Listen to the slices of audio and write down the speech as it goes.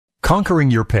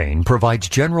Conquering Your Pain provides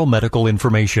general medical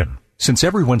information. Since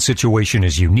everyone's situation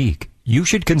is unique, you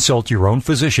should consult your own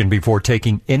physician before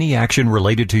taking any action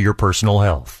related to your personal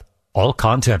health. All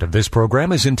content of this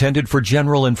program is intended for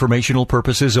general informational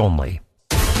purposes only.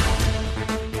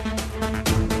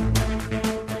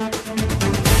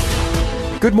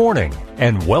 Good morning,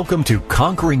 and welcome to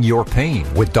Conquering Your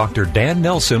Pain with Dr. Dan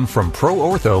Nelson from Pro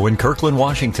Ortho in Kirkland,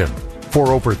 Washington.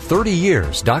 For over 30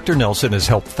 years, Dr. Nelson has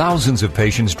helped thousands of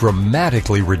patients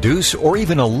dramatically reduce or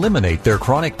even eliminate their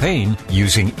chronic pain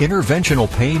using interventional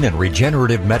pain and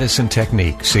regenerative medicine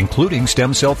techniques, including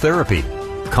stem cell therapy.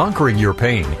 Conquering Your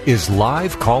Pain is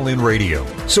live call-in radio,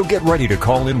 so get ready to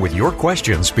call in with your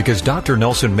questions because Dr.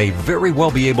 Nelson may very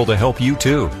well be able to help you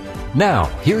too. Now,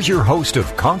 here's your host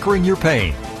of Conquering Your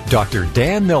Pain, Dr.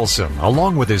 Dan Nelson,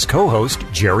 along with his co-host,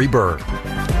 Jerry Berg.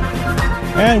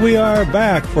 And we are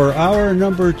back for hour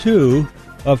number 2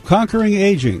 of Conquering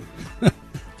Aging.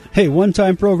 Hey,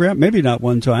 one-time program, maybe not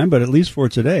one time, but at least for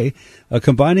today,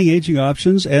 combining aging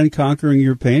options and conquering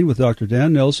your pain with Dr.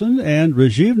 Dan Nelson and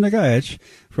Rajiv Nagaich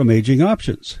from Aging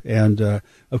Options. And,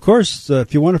 of course,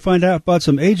 if you want to find out about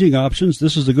some aging options,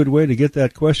 this is a good way to get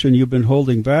that question you've been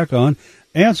holding back on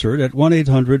answered at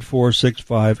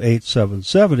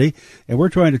 1-800-465-8770. And we're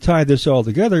trying to tie this all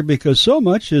together because so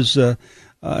much is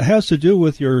has to do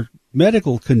with your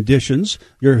medical conditions,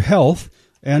 your health,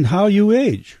 and how you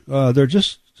age. They're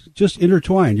just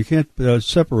intertwined. You can't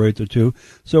separate the two.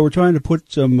 So we're trying to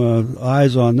put some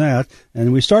eyes on that.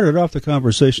 And we started off the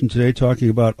conversation today talking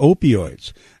about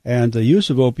opioids and the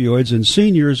use of opioids in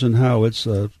seniors and how it's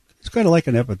kind of like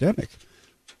an epidemic.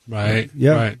 Right.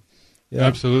 Yeah. Right. Yeah.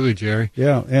 Absolutely, Jerry.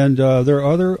 Yeah, and there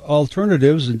are other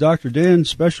alternatives, and Dr. Dan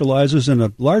specializes in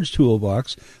a large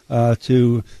toolbox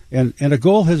and a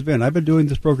goal has been, I've been doing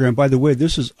this program, by the way,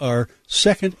 this is our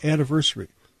 2nd anniversary.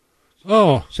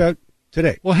 Oh. So,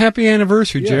 today. Well, happy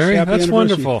anniversary, Jerry. Happy That's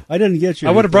anniversary. wonderful. I didn't get you.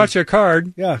 I would have brought you a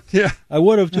card. Yeah. Yeah. I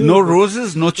would have too. No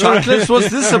roses, no chocolates. What's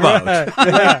this about?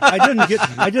 Yeah,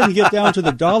 I didn't get down to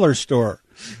the dollar store.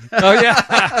 Oh,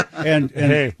 yeah. And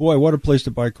hey. Boy, what a place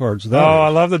to buy cards. I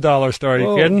love the dollar store. Are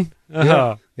you kidding?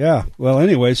 Uh-huh. Yeah. Well,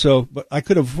 anyway, but I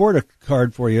could afford a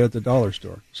card for you at the dollar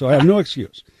store. So I have no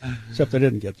excuse, except I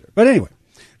didn't get there. But anyway,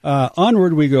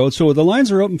 onward we go. So the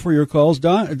lines are open for your calls.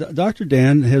 Dr.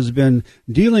 Dan has been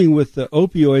dealing with the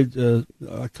opioid,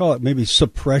 I call it maybe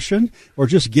suppression, or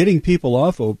just getting people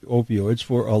off opioids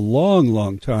for a long,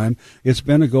 long time. It's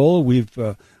been a goal.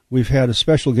 We've had a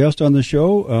special guest on the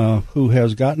show who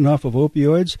has gotten off of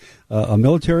opioids, a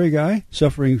military guy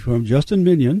suffering from Justin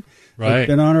Minion. Right. Has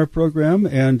been on our program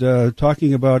and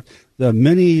talking about the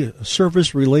many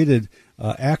service-related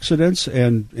accidents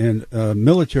and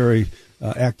military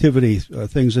activity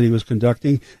things that he was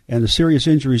conducting and the serious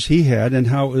injuries he had and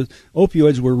how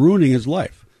opioids were ruining his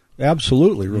life.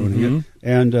 Absolutely ruining it.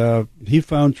 And he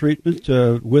found treatment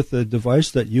with a device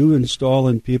that you install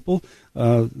in people,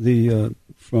 from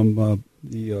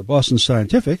the Boston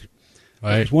Scientific.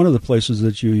 Right. It's one of the places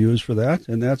that you use for that,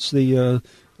 and that's the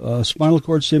spinal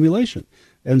cord stimulation.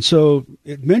 And so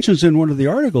it mentions in one of the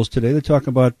articles today, they talk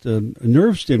about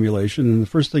nerve stimulation, and the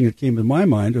first thing that came to my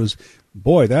mind was,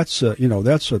 boy, that's a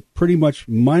pretty much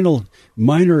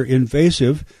minor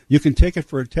invasive. You can take it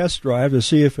for a test drive to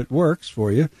see if it works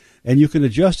for you, and you can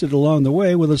adjust it along the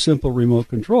way with a simple remote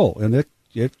control, and it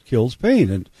kills pain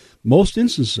in most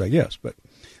instances, I guess. But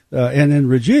and then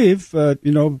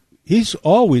Rajiv, he's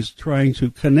always trying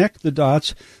to connect the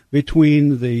dots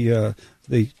between the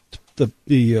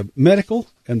medical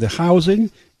and the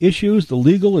housing issues, the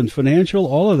legal and financial,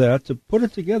 all of that, to put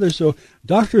it together so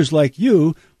doctors like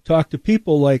you talk to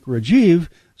people like Rajiv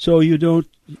so you don't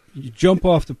jump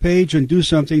off the page and do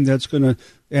something that's going to,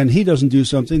 and he doesn't do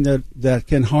something that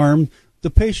can harm the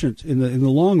patient in the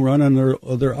long run and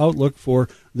their outlook for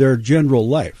their general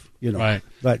life. Right.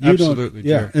 But you absolutely.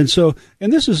 Don't, yeah. Sure.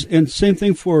 And same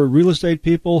thing for real estate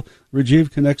people.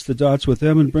 Rajiv connects the dots with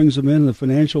them and brings them in, the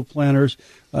financial planners,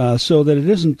 so that it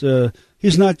isn't,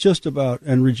 he's not just about,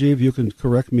 and Rajiv, you can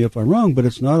correct me if I'm wrong, but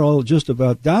it's not all just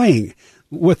about dying.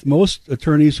 With most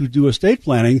attorneys who do estate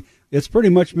planning, it's pretty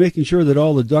much making sure that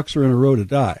all the ducks are in a row to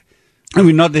die. I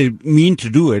mean, not they mean to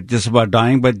do it just about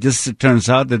dying, but just it turns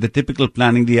out that the typical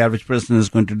planning the average person is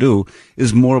going to do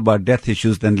is more about death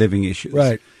issues than living issues.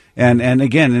 Right. And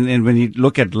again, and when you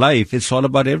look at life, it's all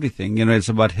about everything. It's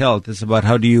about health. It's about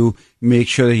how do you make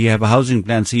sure that you have a housing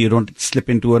plan so you don't slip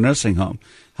into a nursing home.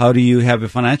 How do you have a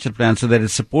financial plan so that it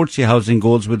supports your housing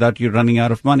goals without you running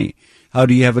out of money? How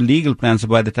do you have a legal plan so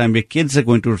by the time your kids are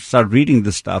going to start reading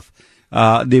this stuff,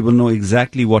 they will know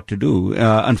exactly what to do.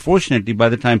 Unfortunately, by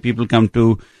the time people come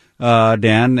to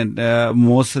Dan, and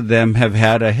most of them have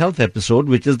had a health episode,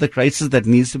 which is the crisis that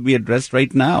needs to be addressed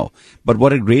right now. But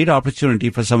what a great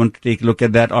opportunity for someone to take a look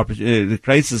at that the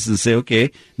crisis and say, okay,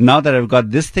 now that I've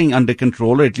got this thing under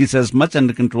control, or at least as much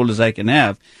under control as I can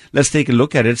have, let's take a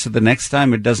look at it so the next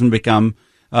time it doesn't become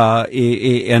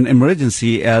an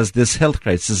emergency as this health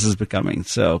crisis is becoming.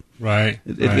 So Right.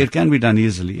 it can be done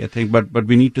easily, I think, but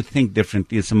we need to think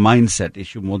differently. It's a mindset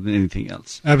issue more than anything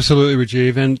else. Absolutely,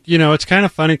 Rajiv. And, it's kind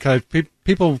of funny because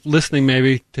people listening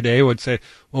maybe today would say,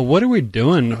 well, what are we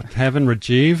doing having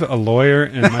Rajiv, a lawyer,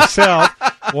 and myself?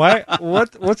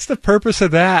 What's the purpose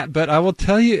of that? But I will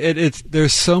tell you,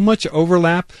 there's so much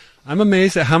overlap. I'm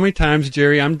amazed at how many times,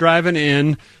 Jerry, I'm driving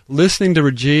in, listening to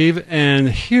Rajiv and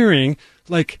hearing,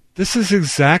 this is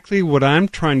exactly what I'm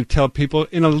trying to tell people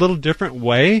in a little different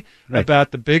way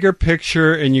about the bigger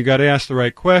picture, and you got to ask the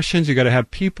right questions. You got to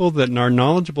have people that are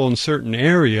knowledgeable in certain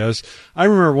areas. I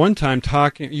remember one time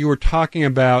you were talking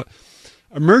about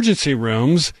emergency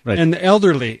rooms and the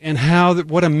elderly and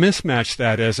what a mismatch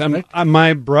that is.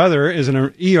 My brother is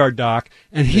an ER doc,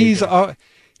 and he's all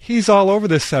over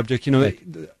this subject.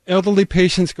 The elderly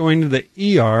patients going to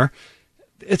the ER,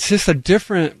 it's just a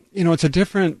different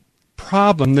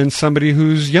problem than somebody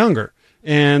who's younger.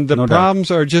 And the problems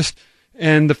are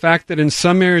and the fact that in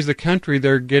some areas of the country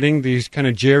they're getting these kind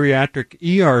of geriatric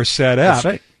ERs set up. That's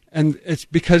right. And it's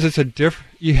because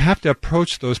you have to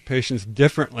approach those patients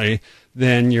differently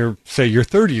than your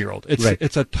 30-year-old.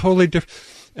 It's a totally different,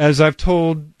 as I've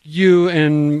told you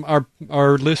and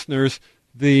our listeners,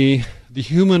 the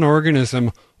human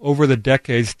organism over the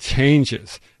decades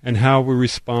changes and how we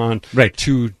respond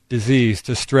to disease,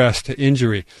 to stress, to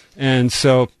injury. And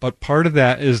so, but part of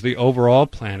that is the overall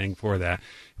planning for that.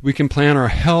 We can plan our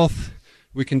health,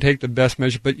 we can take the best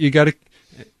measure, but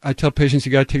I tell patients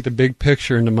you got to take the big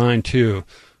picture into mind too,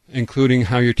 including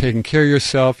how you're taking care of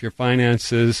yourself, your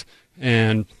finances,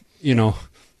 and, a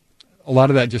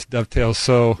lot of that just dovetails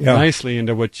so nicely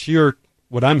into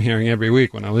what I'm hearing every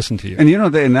week when I listen to you. And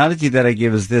the analogy that I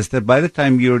give is this, that by the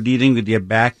time you're dealing with your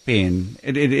back pain,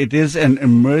 it is an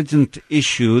emergent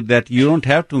issue that you don't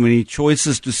have too many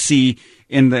choices to see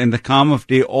in the calm of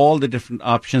day, all the different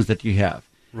options that you have.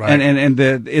 Right. And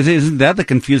isn't that the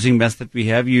confusing mess that we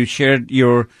have? You shared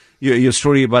your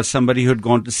story about somebody who had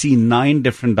gone to see 9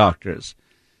 different doctors,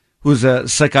 who's a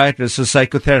psychiatrist or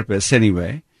psychotherapist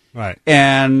anyway. Right.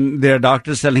 And there are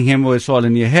doctors telling him, it's all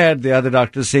in your head. The other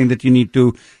doctors saying that you need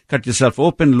to cut yourself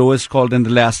open. Lois called in the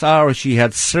last hour. She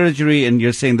had surgery, and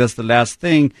you're saying that's the last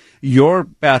thing. Your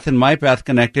path and my path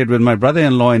connected with my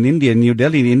brother-in-law in India, New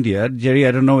Delhi, India. Jerry,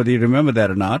 I don't know whether you remember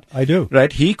that or not. I do.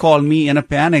 Right? He called me in a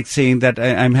panic saying that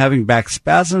I'm having back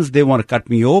spasms. They want to cut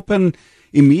me open.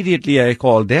 Immediately, I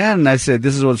called Dan, and I said,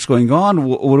 this is what's going on.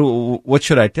 What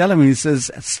should I tell him? And he says,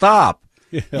 stop.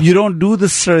 Yeah. You don't do the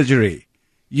surgery.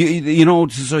 So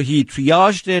he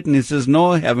triaged it, and he says,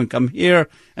 no, have him come here.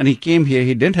 And he came here.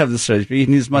 He didn't have the surgery.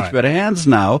 And he's much better hands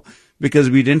now because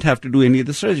we didn't have to do any of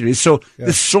the surgery. So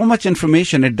there's so much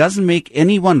information. It doesn't make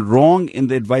anyone wrong in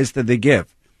the advice that they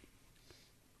give.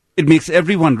 It makes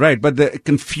everyone right. But the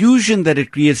confusion that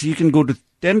it creates, you can go to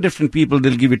 10 different people.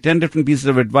 They'll give you 10 different pieces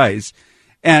of advice.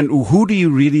 And who do you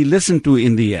really listen to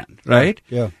in the end, right?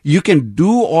 Yeah. You can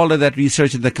do all of that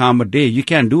research in the calm of day. You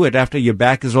can't do it after your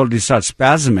back has already started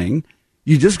spasming.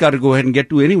 You just got to go ahead and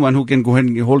get to anyone who can go ahead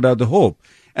and hold out the hope.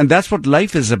 And that's what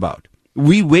life is about.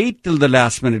 We wait till the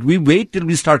last minute. We wait till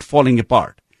we start falling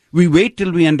apart. We wait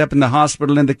till we end up in the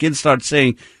hospital and the kids start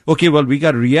saying, okay, well, we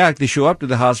got to react. They show up to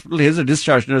the hospital. Here's a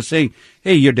discharge nurse saying,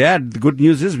 hey, your dad, the good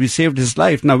news is we saved his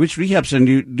life. Now, which rehab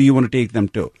center do you want to take them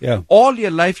to? Yeah. All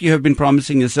your life you have been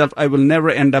promising yourself, I will never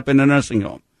end up in a nursing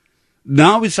home.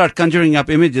 Now we start conjuring up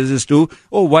images as to,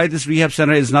 why this rehab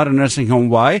center is not a nursing home.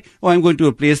 Why? I'm going to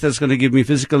a place that's going to give me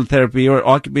physical therapy or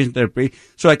occupational therapy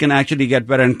so I can actually get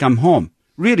better and come home.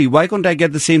 Really, why couldn't I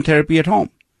get the same therapy at home?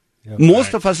 Yep.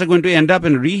 Most of us are going to end up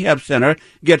in a rehab center,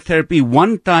 get therapy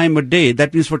 1 time a day.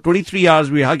 That means for 23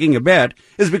 hours we're hugging a bed.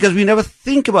 Is because we never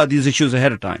think about these issues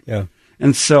ahead of time. Yeah.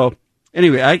 And so,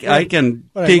 anyway, I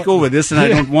can take over this, and I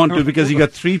don't want to because you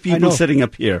got 3 people sitting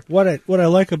up here. What I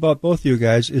like about both you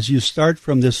guys is you start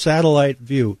from this satellite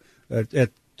view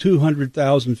at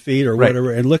 200,000 feet or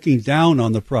whatever, and looking down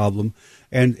on the problem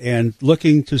and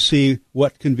looking to see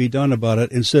what can be done about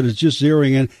it instead of just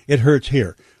zeroing in, it hurts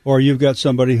here. Or you've got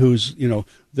somebody who's,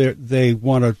 they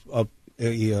want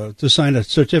to sign a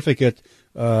certificate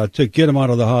to get them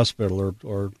out of the hospital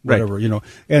or whatever,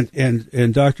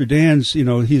 And Dr. Dan's,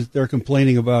 they're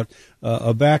complaining about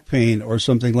a back pain or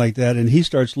something like that, and he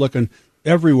starts looking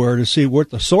everywhere to see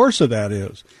what the source of that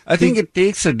is. I think it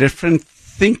takes a different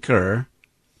thinker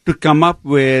to come up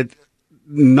with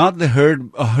not the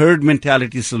herd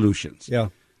mentality solutions. Yeah.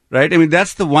 Right? I mean,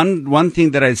 that's the one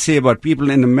thing that I say about people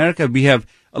in America. We have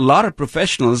a lot of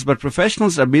professionals, but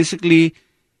professionals are basically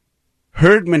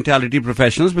herd mentality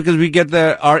professionals because we get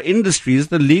our industries,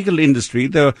 the legal industry,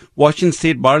 the Washington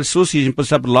State Bar Association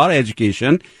puts up a lot of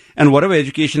education, and whatever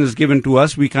education is given to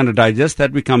us, we kind of digest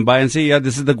that. We come by and say, yeah,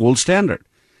 this is the gold standard.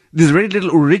 There's very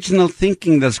little original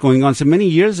thinking that's going on. So many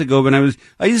years ago when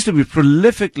I used to be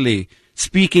prolifically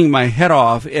speaking my head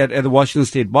off at the Washington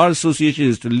State Bar Association,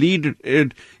 is to lead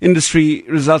industry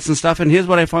results and stuff. And here's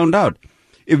what I found out.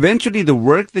 Eventually, the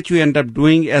work that you end up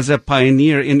doing as a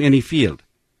pioneer in any field,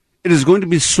 it is going to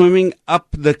be swimming up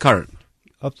the current.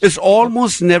 It's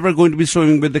almost never going to be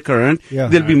swimming with the current. Yeah.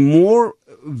 There'll be more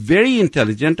very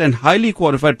intelligent and highly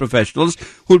qualified professionals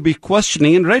who will be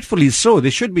questioning, and rightfully so, they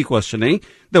should be questioning,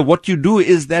 that what you do,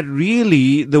 is that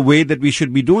really the way that we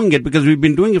should be doing it? Because we've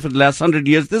been doing it for the last 100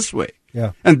 years this way.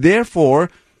 Yeah. And therefore,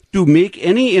 to make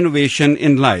any innovation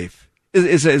in life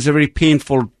is a very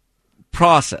painful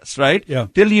process, right? Yeah.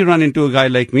 Till you run into a guy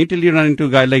like me, till you run into a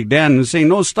guy like Dan and say,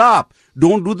 no, stop,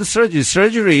 don't do the surgery.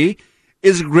 Surgery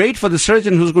is great for the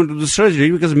surgeon who's going to do the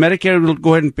surgery because Medicare will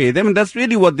go ahead and pay them, and that's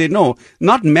really what they know,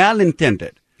 not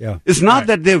malintended. Yeah. It's not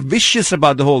that they're vicious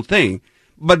about the whole thing,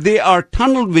 but they are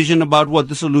tunnel vision about what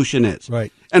the solution is.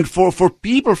 Right. And for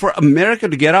America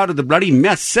to get out of the bloody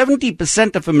mess,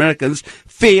 70% of Americans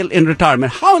fail in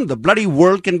retirement. How in the bloody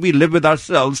world can we live with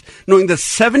ourselves knowing that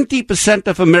 70%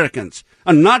 of Americans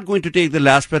are not going to take the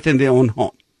last breath in their own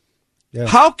home? Yeah.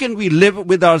 How can we live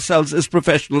with ourselves as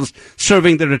professionals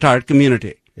serving the retired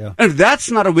community? Yeah. And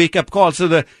that's not a wake-up call. So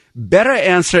the better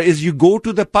answer is you go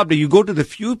to the public, you go to the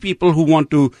few people who want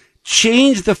to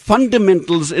change the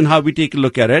fundamentals in how we take a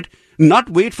look at it, not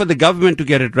wait for the government to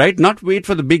get it right, not wait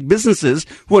for the big businesses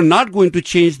who are not going to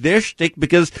change their shtick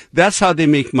because that's how they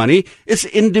make money. It's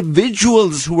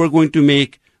individuals who are going to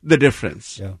make the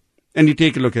difference. Yeah. And you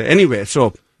take a look at it. Anyway,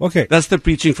 so okay, that's the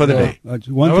preaching for the day. That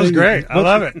was great. I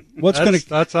love it.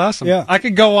 That's awesome. Yeah. I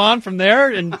could go on from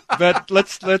there, but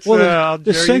let's. Well,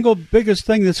 the single biggest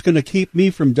thing that's going to keep me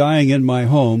from dying in my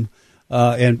home,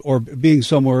 or being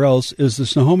somewhere else, is the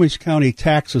Snohomish County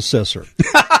tax assessor.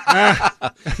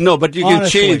 No, but you can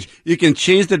change. You can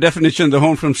change the definition of the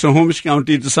home from Snohomish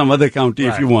County to some other county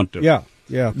if you want to. Yeah.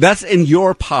 Yeah, that's in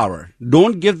your power.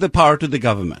 Don't give the power to the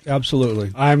government.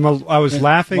 Absolutely. I was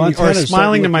laughing or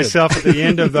smiling to myself at the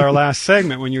end of our last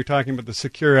segment when you were talking about the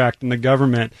Secure Act and the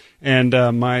government. And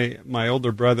my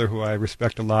older brother, who I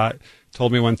respect a lot,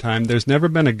 told me one time, there's never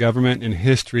been a government in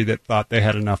history that thought they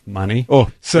had enough money.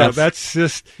 Oh, so that's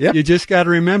just, you just got to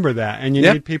remember that. And you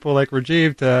need people like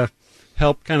Rajiv to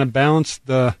help kind of balance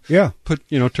turn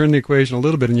the equation a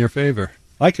little bit in your favor.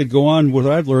 I could go on with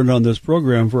what I've learned on this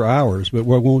program for hours, but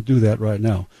we won't do that right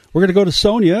now. We're going to go to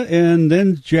Sonia and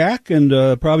then Jack and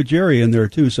probably Jerry in there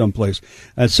too someplace.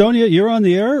 Sonia, you're on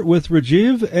the air with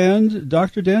Rajiv and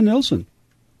Dr. Dan Nelson.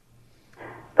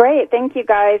 Great. Thank you,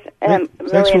 guys. Thanks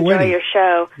really enjoy your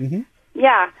show. Mm-hmm.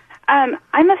 Yeah. I'm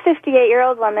a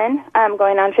 58-year-old woman. I'm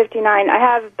going on 59. I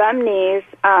have bum knees.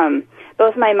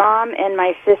 Both my mom and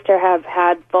my sister have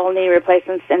had full knee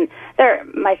replacements, and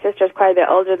my sister's quite a bit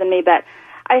older than me, but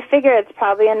I figure it's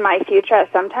probably in my future at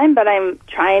some time, but I'm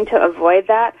trying to avoid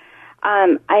that.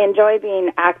 I enjoy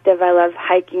being active. I love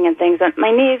hiking and things.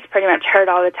 My knees pretty much hurt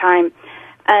all the time.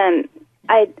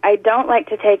 I don't like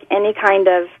to take any kind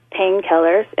of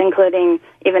painkillers, including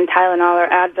even Tylenol or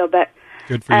Advil, but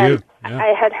good for you. Yeah.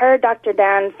 I had heard Dr.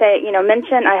 Dan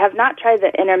mention I have not tried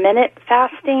the intermittent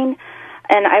fasting,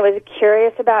 and I was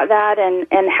curious about that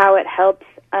and how it helps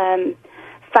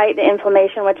fight the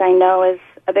inflammation, which I know is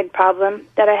a big problem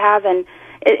that I have. And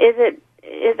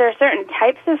is there certain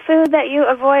types of food that you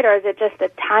avoid, or is it just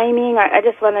the timing? I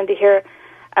just wanted to hear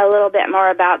a little bit more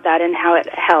about that and how it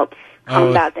helps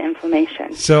combat the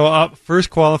inflammation. So I'll first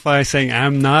qualify saying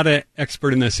I'm not an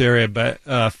expert in this area, but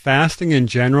fasting in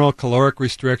general, caloric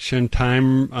restriction,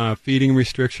 time feeding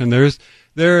restriction,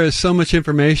 there is so much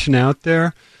information out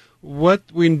there. What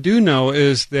we do know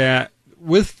is that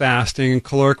with fasting and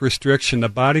caloric restriction, the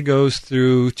body goes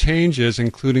through changes,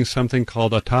 including something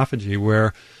called autophagy,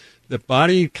 where the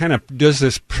body kind of does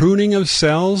this pruning of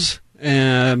cells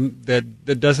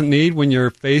that doesn't need when you're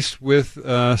faced with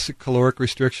caloric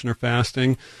restriction or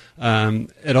fasting.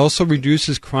 It also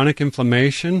reduces chronic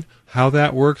inflammation. How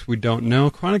that works, we don't know.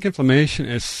 Chronic inflammation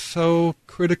is so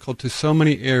critical to so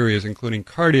many areas, including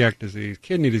cardiac disease,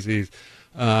 kidney disease,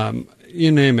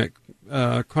 you name it.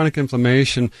 Chronic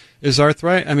inflammation is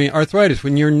arthritis.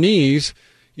 When your knees,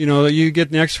 you get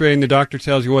an x-ray and the doctor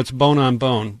tells you, well, it's bone on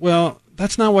bone. Well,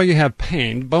 that's not why you have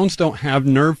pain. Bones don't have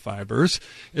nerve fibers.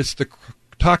 It's the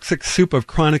toxic soup of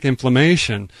chronic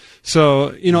inflammation. So,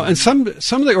 and some of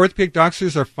the orthopedic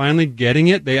doctors are finally getting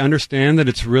it. They understand that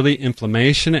it's really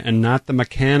inflammation and not the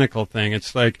mechanical thing.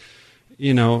 It's like,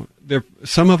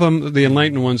 some of them, the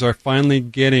enlightened ones, are finally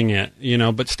getting it,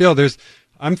 but still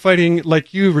I'm fighting,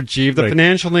 like you, Rajiv, the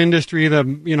financial industry,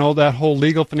 that whole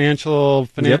legal financial,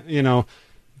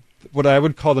 what I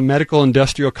would call the medical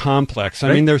industrial complex.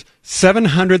 I mean, there's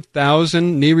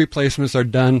 700,000 knee replacements are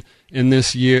done in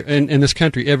this year in this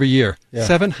country every year. Yeah.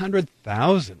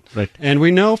 700,000. Right. And we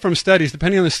know from studies,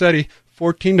 depending on the study,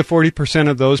 14 to 40%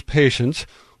 of those patients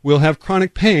will have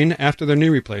chronic pain after their knee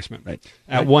replacement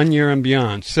at 1 year and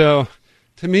beyond. So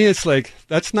to me, it's like,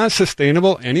 that's not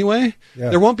sustainable anyway. Yeah.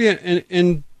 There won't be,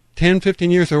 in 10, 15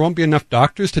 years, there won't be enough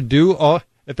doctors to do all.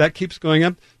 If that keeps going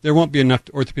up, there won't be enough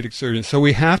orthopedic surgeons. So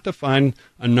we have to find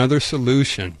another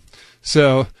solution.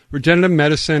 So regenerative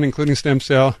medicine, including stem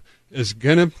cell, it's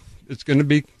gonna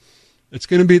be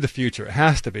the future. It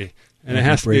has to be, and it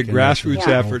has to be a grassroots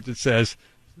effort that says,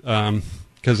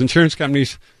 because insurance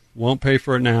companies won't pay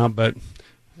for it now,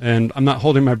 and I'm not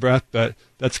holding my breath, but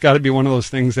that's got to be one of those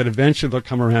things that eventually they'll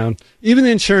come around. Even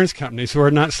the insurance companies, who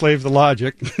are not slaves to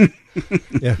logic,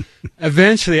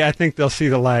 eventually I think they'll see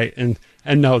the light and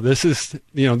no, this is,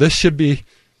 this should be,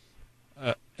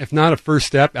 if not a first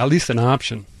step, at least an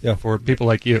option for people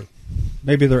like you.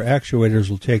 Maybe their actuators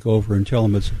will take over and tell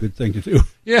them it's a good thing to do.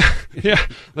 Yeah.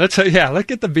 Let's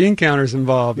get the bean counters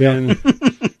involved. Yeah. And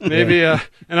maybe, and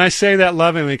I say that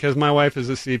lovingly because my wife is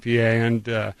a CPA,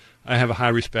 and I have a high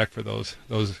respect for those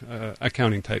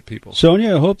accounting type people.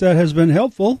 Sonia, I hope that has been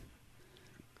helpful.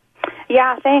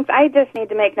 Yeah, thanks. I just need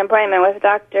to make an appointment with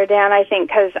Dr. Dan, I think,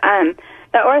 because the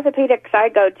orthopedics I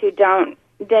go to don't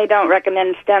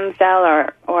recommend stem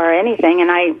cell or anything, and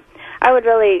I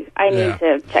need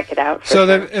to check it out. So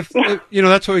if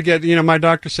that's what we get. My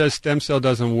doctor says stem cell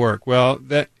doesn't work. Well,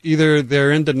 that either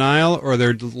they're in denial or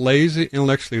they're lazy,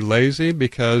 intellectually lazy,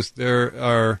 because there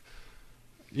are,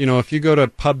 if you go to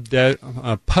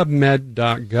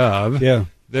PubMed.gov,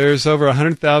 there's over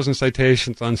 100,000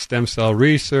 citations on stem cell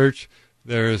research.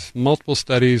 There's multiple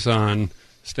studies on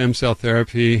stem cell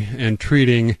therapy and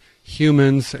treating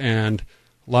humans, and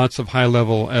lots of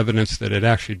high-level evidence that it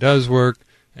actually does work.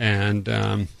 And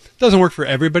it doesn't work for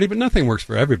everybody, but nothing works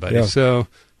for everybody. Yeah. So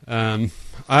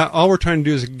all we're trying to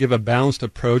do is give a balanced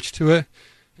approach to it,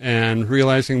 and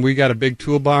realizing we got a big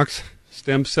toolbox.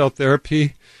 Stem cell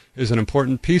therapy is an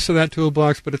important piece of that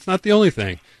toolbox, but it's not the only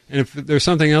thing. And if there's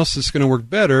something else that's going to work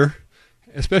better,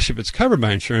 especially if it's covered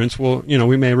by insurance,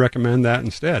 we may recommend that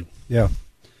instead. Yeah.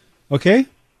 Okay?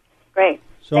 Great.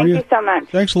 Sonia, thank you so much.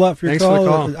 Thanks a lot for your call. For the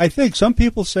call. I think some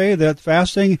people say that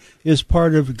fasting is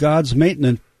part of God's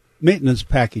maintenance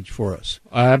package for us.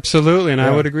 Absolutely, and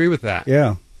I would agree with that.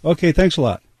 Yeah. Okay, thanks a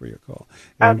lot for your call.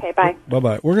 Okay, bye.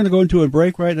 Bye-bye. We're going to go into a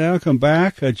break right now. Come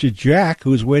back to Jack,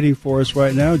 who's waiting for us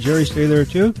right now. Jerry, stay there,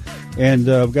 too. And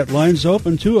we've got lines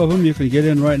open, 2 of them. You can get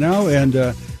in right now.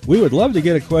 And we would love to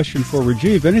get a question for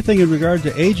Rajiv. Anything in regard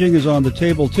to aging is on the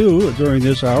table, too, during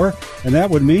this hour. And that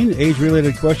would mean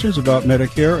age-related questions about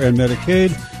Medicare and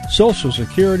Medicaid, Social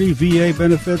Security, VA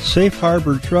benefits, safe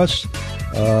harbor trusts,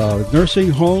 nursing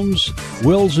homes,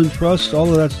 wills and trusts, all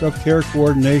of that stuff, care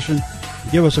coordination.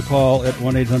 Give us a call at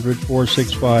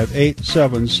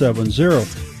 1-800-465-8770.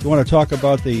 If you want to talk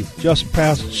about the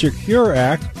just-passed Secure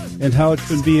Act and how it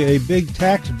can be a big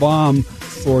tax bomb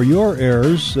for your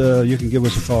heirs, you can give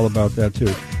us a call about that,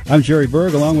 too. I'm Jerry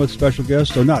Berg, along with special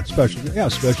guest, special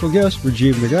guest,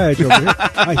 Rajiv Nagaich over here.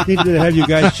 I need to have you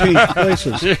guys change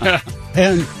places. Yeah.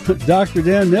 And Dr.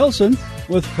 Dan Nelson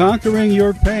with Conquering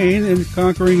Your Pain and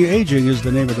Conquering Aging is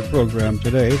the name of the program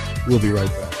today. We'll be right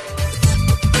back.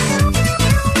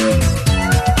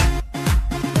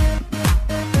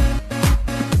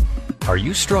 Are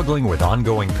you struggling with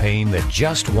ongoing pain that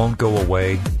just won't go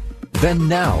away? Then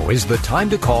now is the time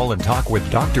to call and talk with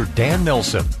Dr. Dan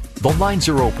Nelson. The lines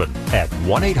are open at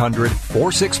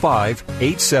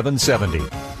 1-800-465-8770.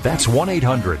 That's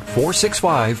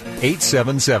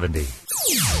 1-800-465-8770.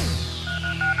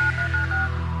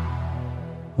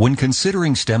 When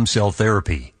considering stem cell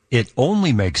therapy, it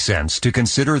only makes sense to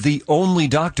consider the only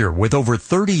doctor with over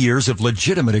 30 years of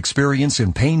legitimate experience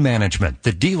in pain management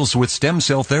that deals with stem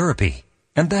cell therapy.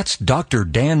 And that's Dr.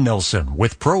 Dan Nelson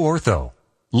with ProOrtho.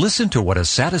 Listen to what a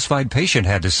satisfied patient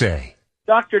had to say.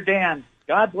 Dr. Dan,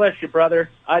 God bless you, brother.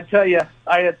 I tell you,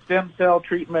 I had stem cell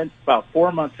treatment about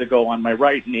 4 months ago on my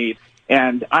right knee,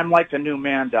 and I'm like a new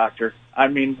man, doctor. I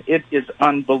mean, it is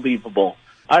unbelievable.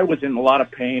 I was in a lot of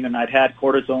pain, and I'd had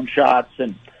cortisone shots,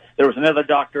 and there was another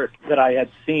doctor that I had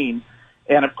seen,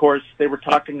 And, of course, they were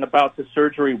talking about the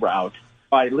surgery route.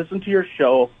 I listened to your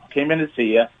show, came in to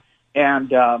see you,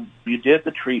 and you did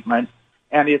the treatment,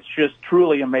 and it's just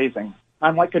truly amazing.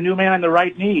 I'm like a new man in the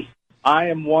right knee. I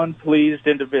am one pleased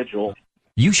individual.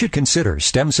 You should consider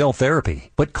stem cell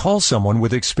therapy, but call someone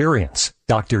with experience.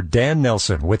 Dr. Dan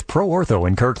Nelson with Pro Ortho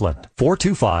in Kirkland.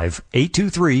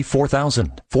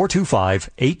 425-823-4000.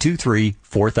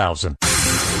 425-823-4000.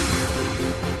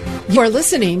 You're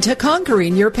listening to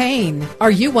Conquering Your Pain.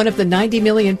 Are you one of the 90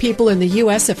 million people in the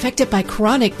U.S. affected by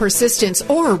chronic, persistent,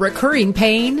 or recurring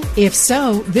pain? If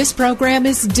so, this program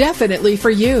is definitely for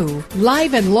you.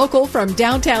 Live and local from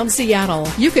downtown Seattle,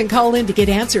 you can call in to get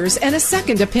answers and a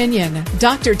second opinion.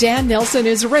 Dr. Dan Nelson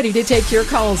is ready to take your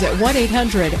calls at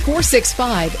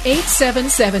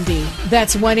 1-800-465-8770.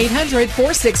 That's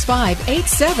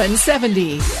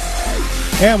 1-800-465-8770.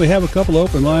 And we have a couple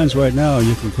open lines right now.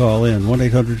 You can call in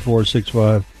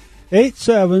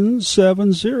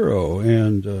 1-800-465-8770.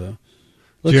 And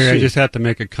let's Jerry, see. I just have to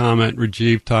make a comment.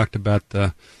 Rajiv talked about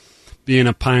being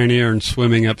a pioneer and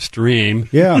swimming upstream.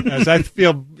 Yeah. As I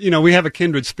feel, we have a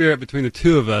kindred spirit between the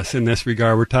two of us in this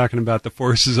regard. We're talking about the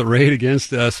forces arrayed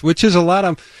against us, which is a lot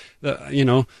of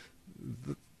the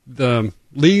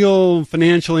legal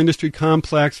financial industry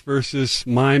complex versus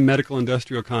my medical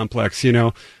industrial complex.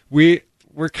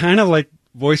 We're kind of like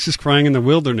voices crying in the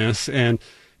wilderness, and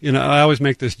I always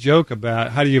make this joke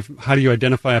about how do you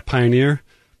identify a pioneer?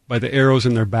 By the arrows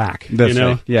in their back. That's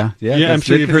right. Yeah. I'm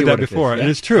sure you've heard that before, yeah. And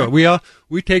it's true.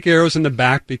 We take arrows in the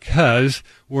back because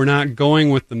we're not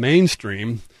going with the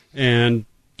mainstream, and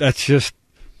that's just.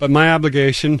 But my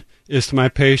obligation is to my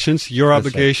patients. Your That's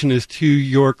obligation is to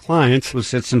your clients, who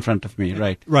sits in front of me,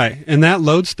 right? Right, and that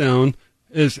lodestone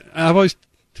is. I've always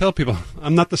tell people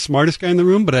I'm not the smartest guy in the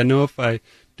room, but I know if I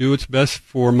do what's best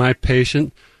for my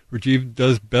patient, Rajiv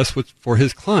does best for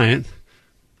his client.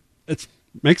 It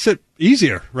makes it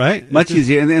easier, right? Much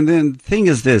easier. And then the thing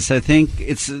is this: I think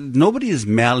nobody is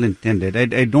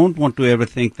malintended. I don't want to ever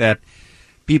think that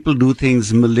people do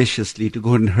things maliciously to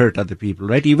go and hurt other people,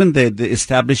 right? Even the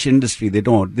established industry, they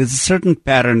don't. There's a certain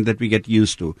pattern that we get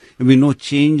used to. And we know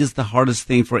change is the hardest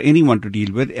thing for anyone to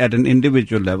deal with at an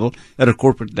individual level, at a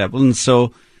corporate level. And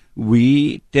so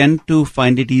we tend to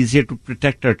find it easier to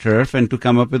protect our turf and to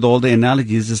come up with all the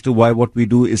analogies as to why what we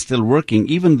do is still working,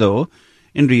 even though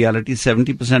in reality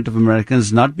 70% of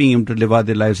Americans not being able to live out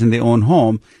their lives in their own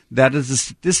home. That is a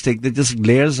statistic that just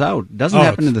glares out. It doesn't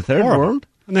happen in the third world.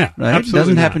 Yeah, right? It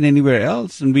doesn't happen anywhere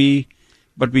else,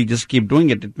 but we just keep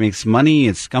doing it. It makes money.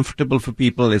 It's comfortable for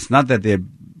people. It's not that they're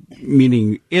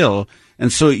meaning ill.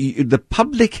 And so the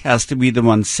public has to be the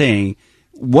one saying,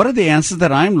 what are the answers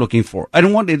that I'm looking for? I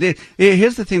don't want it.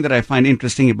 Here's the thing that I find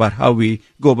interesting about how we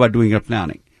go about doing our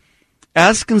planning.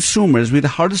 As consumers, we're the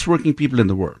hardest working people in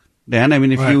the world. Dan, I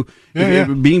mean, if you're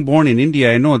being born in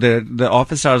India, I know the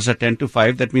office hours are 10 to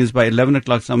 5. That means by 11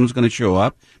 o'clock, someone's going to show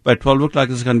up. By 12 o'clock,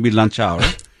 it's going to be lunch hour.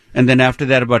 And then after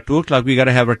that, about 2 o'clock, we got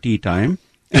to have our tea time.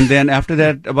 And then after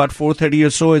that, about 4:30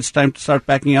 or so, it's time to start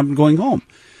packing up and going home.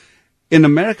 In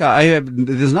America,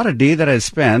 there's not a day that I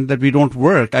spend that we don't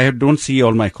work. I don't see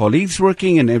all my colleagues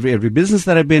working, and every business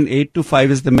that I've been, 8 to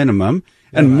 5 is the minimum.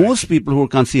 And most people who are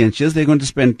conscientious, they're going to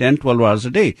spend 10, 12 hours a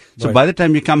day. So by the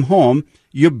time you come home,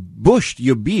 you're bushed,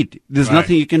 you're beat. There's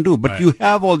nothing you can do. But you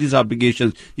have all these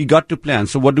obligations. You got to plan.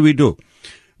 So what do?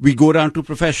 We go down to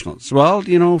professionals. Well,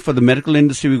 for the medical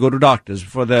industry, we go to doctors.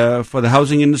 For the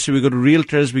housing industry, we go to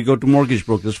realtors. We go to mortgage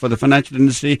brokers. For the financial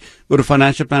industry, we go to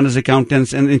financial planners,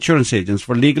 accountants, and insurance agents.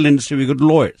 For legal industry, we go to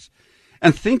lawyers.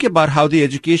 And think about how the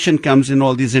education comes in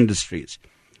all these industries.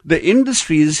 The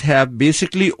industries have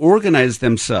basically organized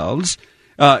themselves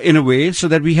in a way so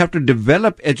that we have to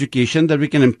develop education that we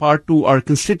can impart to our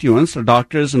constituents, our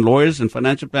doctors and lawyers and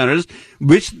financial planners,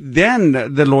 which then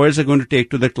the lawyers are going to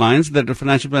take to the clients, that the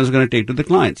financial planners are going to take to the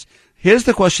clients. Here's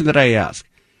the question that I ask.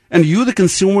 And you, the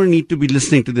consumer, need to be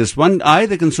listening to this one.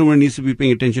 The consumer, needs to be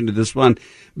paying attention to this one,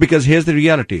 because here's the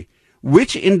reality.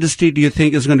 Which industry do you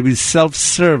think is going to be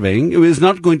self-serving? It is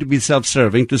not going to be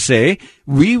self-serving to say,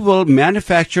 we will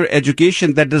manufacture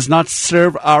education that does not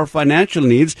serve our financial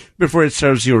needs before it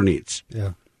serves your needs.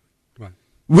 Yeah. Right.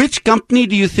 Which company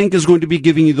do you think is going to be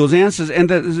giving you those answers? And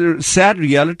the sad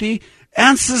reality,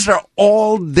 answers are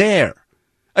all there.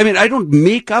 I mean, I don't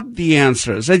make up the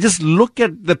answers. I just look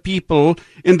at the people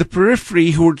in the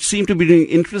periphery who seem to be doing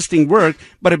interesting work,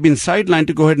 but have been sidelined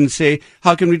to go ahead and say,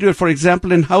 how can we do it? For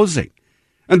example, in housing.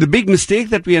 And the big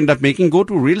mistake that we end up making, go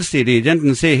to a real estate agent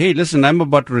and say, hey, listen, I'm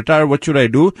about to retire. What should I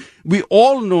do? We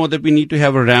all know that we need to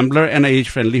have a Rambler and an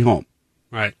age-friendly home.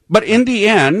 Right. But in the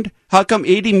end, how come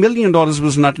 $80 million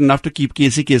was not enough to keep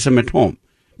Casey Kasem at home?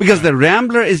 Because the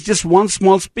Rambler is just one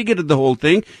small spigot of the whole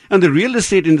thing, and the real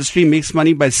estate industry makes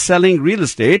money by selling real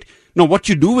estate. Now, what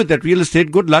you do with that real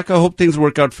estate, good luck. I hope things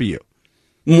work out for you.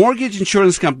 Mortgage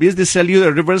insurance companies, they sell you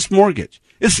a reverse mortgage.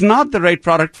 It's not the right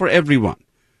product for everyone.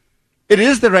 It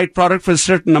is the right product for a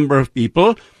certain number of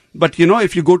people, but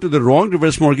if you go to the wrong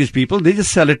reverse mortgage people, they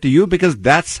just sell it to you because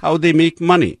that's how they make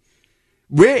money.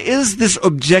 Where is this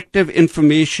objective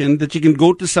information that you can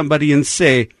go to somebody and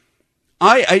say,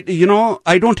 I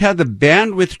don't have the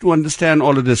bandwidth to understand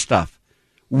all of this stuff.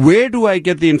 Where do I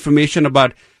get the information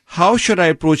about how should I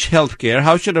approach healthcare?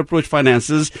 How should I approach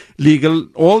finances, legal,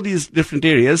 all these different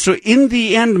areas? So in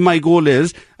the end, my goal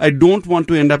is I don't want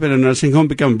to end up in a nursing home,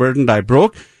 become burdened, die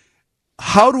broke.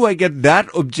 How do I get that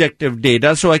objective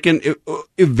data so I can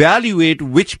evaluate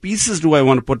which pieces do I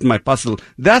want to put in my puzzle?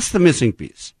 That's the missing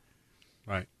piece.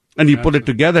 Right. And you put it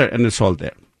together and it's all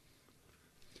there.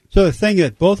 So the thing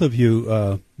that both of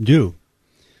you do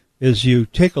is you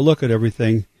take a look at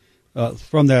everything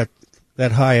from that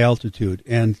high altitude.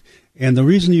 And the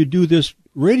reason you do this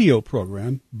radio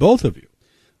program, both of you,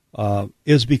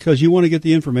 is because you want to get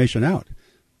the information out.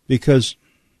 Because,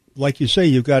 like you say,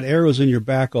 you've got arrows in your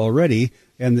back already,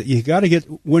 and you got to get,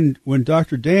 when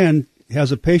Dr. Dan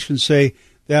has a patient say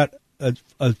that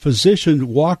a physician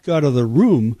walked out of the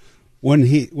room when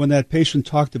that patient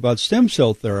talked about stem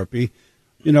cell therapy,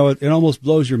 it almost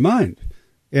blows your mind.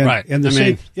 And, right. And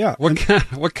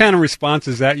what kind of response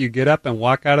is that? You get up and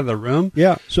walk out of the room?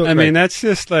 Yeah. So I mean, that's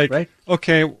just like,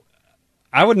 okay,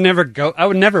 I would never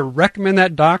recommend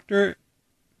that doctor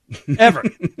ever,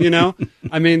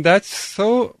 I mean, that's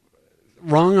so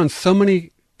wrong on so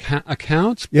many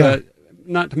accounts, but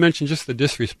not to mention just the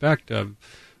disrespect of,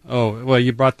 oh, well,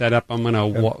 you brought that up, I'm going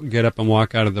to get up and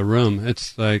walk out of the room.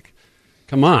 It's like,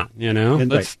 come on,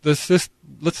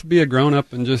 let's be a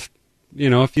grown-up and just,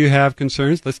 if you have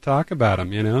concerns, let's talk about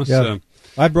them, Yeah. So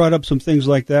I brought up some things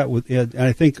like that with Ed, and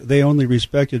I think they only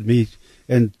respected me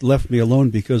and left me alone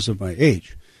because of my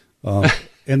age.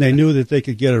 And they knew that they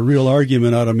could get a real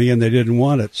argument out of me, and they didn't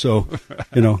want it. So,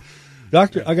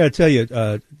 Doctor, I got to tell you,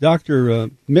 Dr.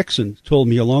 Mixon told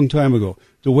me a long time ago,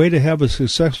 the way to have a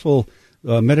successful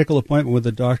medical appointment with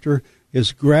a doctor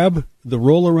is grab the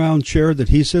roll-around chair that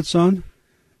he sits on.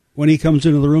 When he comes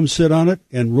into the room, sit on it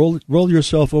and roll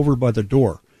yourself over by the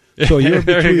door. So you're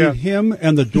between him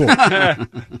and the door.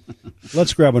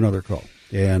 Let's grab another call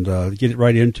and get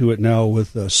right into it now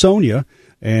with Sonia.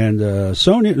 And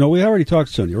Sonia, no, we already talked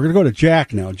to Sonia. We're going to go to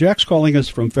Jack now. Jack's calling us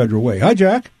from Federal Way. Hi,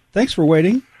 Jack. Thanks for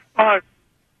waiting. Hi,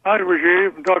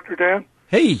 Rajiv and Dr. Dan.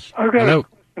 Hey. I've got a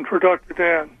question for Dr.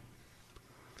 Dan.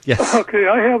 Yes. Okay,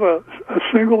 I have a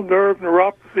single nerve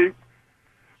neuropathy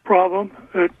problem.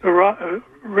 It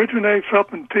originates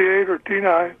up in T8 or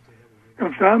T9,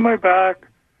 comes down my back,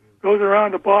 goes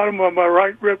around the bottom of my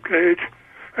right rib cage,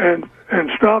 and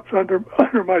stops under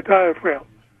my diaphragm.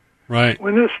 Right.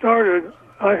 When this started,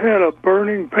 I had a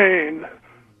burning pain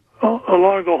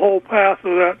along the whole path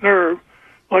of that nerve,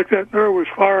 like that nerve was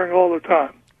firing all the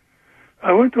time.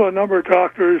 I went to a number of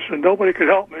doctors, and nobody could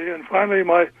help me, and finally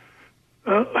my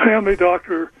family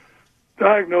doctor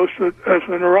diagnosed it as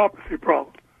a neuropathy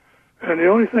problem. And the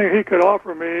only thing he could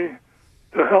offer me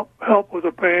to help with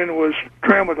the pain was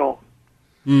Tramadol.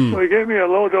 So he gave me a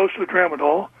low dose of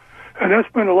Tramadol, and that's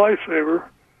been a lifesaver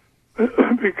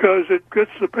because it gets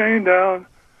the pain down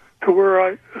to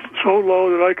where it's so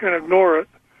low that I can ignore it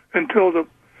until the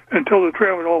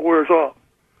Tramadol wears off.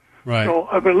 Right. So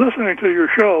I've been listening to your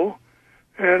show,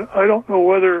 and I don't know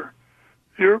whether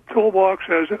your toolbox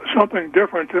has something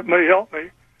different that may help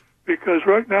me, because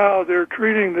right now they're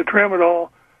treating the Tramadol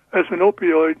as an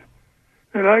opioid,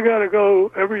 and I got to go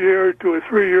every year to a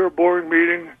 3-year boring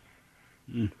meeting,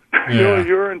 do a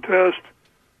urine test,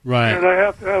 right, and I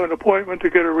have to have an appointment to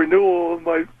get a renewal of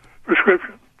my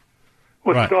prescription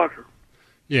with the doctor.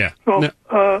 Yeah. So,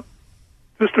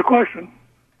 just a question.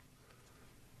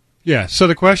 Yeah. So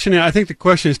I think the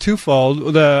question is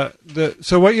twofold.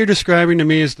 So what you're describing to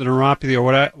me is the neuropathy, or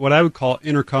what I would call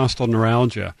intercostal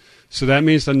neuralgia. So that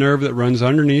means the nerve that runs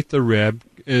underneath the rib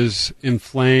is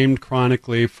inflamed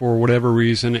chronically for whatever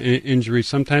reason, injury.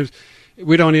 Sometimes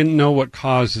we don't even know what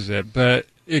causes it, but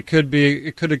it could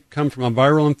have come from a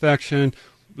viral infection,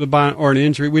 or an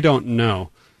injury. We don't know.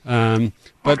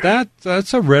 But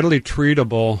that's a readily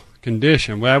treatable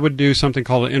condition. I would do something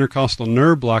called an intercostal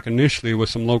nerve block initially with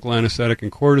some local anesthetic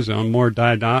and cortisone, more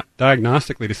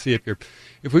diagnostically, to see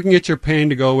if we can get your pain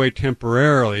to go away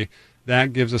temporarily.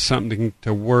 That gives us something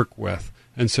to work with.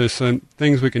 And so some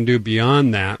things we can do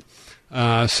beyond that.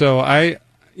 The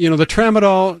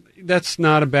Tramadol, that's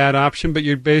not a bad option, but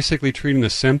you're basically treating the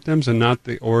symptoms and not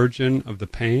the origin of the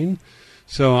pain.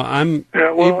 So I'm...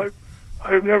 Yeah, well,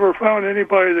 I've never found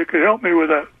anybody that could help me with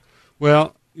that.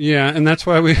 Well, yeah, and that's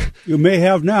why You may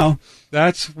have now.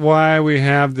 That's why we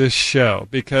have this show,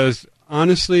 because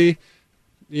honestly,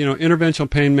 interventional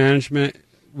pain management,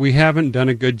 we haven't done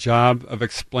a good job of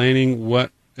explaining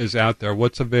what is out there,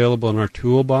 what's available in our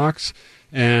toolbox.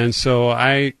 And so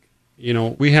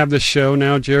we have this show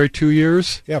now, Jerry, 2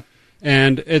 years. Yep.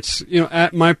 And it's,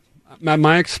 at my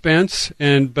expense,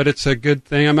 but it's a good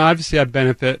thing. I mean, obviously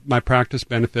my practice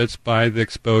benefits by the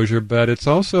exposure, but it's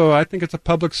also, I think it's a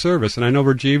public service. And I know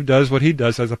Rajiv does what he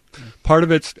does as a part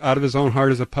of it's out of his own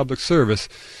heart as a public service.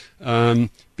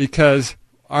 Because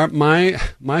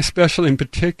my specialty in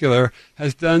particular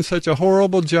has done such a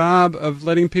horrible job of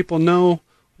letting people know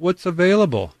what's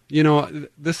available.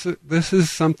 This is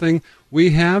something,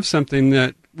 we have something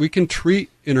that we can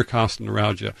treat intercostal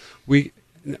neuralgia.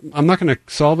 I'm not going to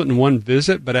solve it in one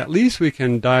visit, but at least we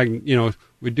can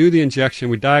we do the injection,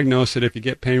 we diagnose it. If you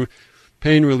get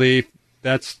pain relief,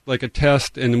 that's like a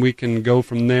test, and we can go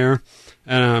from there.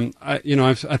 I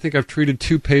think I've treated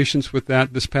 2 patients with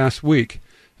that this past week.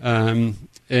 The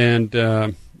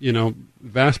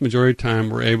vast majority of the time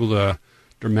we're able to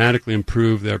dramatically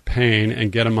improve their pain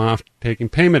and get them off taking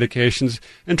pain medications.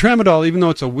 And tramadol, even though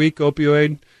it's a weak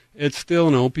opioid, it's still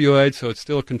an opioid, so it's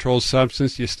still a controlled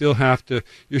substance. You're still going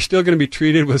to be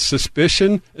treated with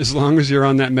suspicion as long as you're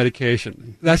on that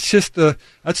medication. That's the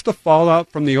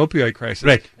fallout from the opioid crisis.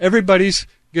 Right. Everybody's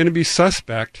going to be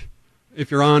suspect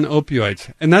if you're on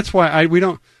opioids. And that's why I've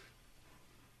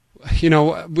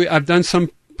done some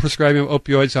prescribing of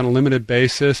opioids on a limited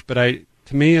basis, but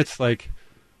to me it's like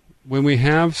when we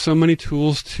have so many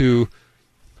tools to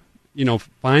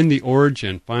find the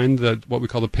origin, find what we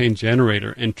call the pain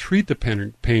generator, and treat the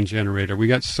pain generator. We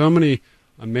got so many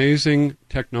amazing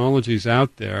technologies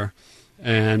out there,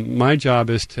 and my job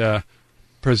is to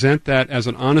present that as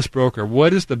an honest broker.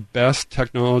 What is the best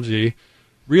technology?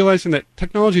 Realizing that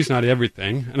technology is not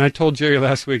everything. And I told Jerry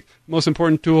last week, most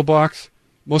important tool in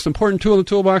the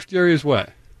toolbox, Jerry, is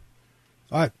what?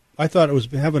 I thought it was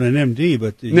having an MD,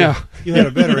 but no. You had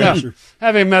a better answer.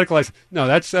 Having a medical license. No,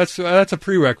 that's a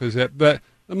prerequisite. But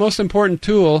the most important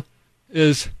tool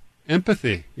is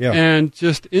empathy and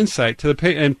just insight to the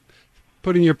patient, and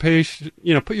putting your patient,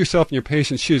 put yourself in your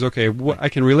patient's shoes. Okay, I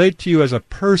can relate to you as a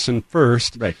person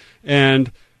first, right?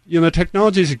 And the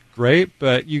technology is great,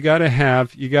 but you got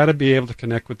to be able to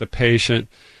connect with the patient.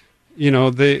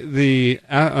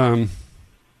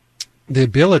 The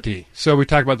ability. So we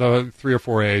talk about the 3 or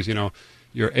 4 A's, you're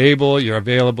able, you're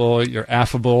available, you're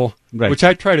affable, right, which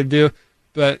I try to do,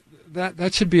 but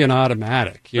that should be an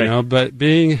automatic, right, but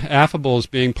being affable is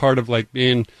being part of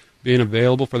being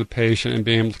available for the patient and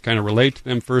being able to kind of relate to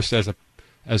them first as a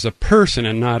person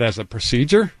and not as a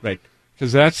procedure. Right.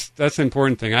 Because that's the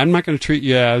important thing. I'm not going to treat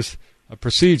you as a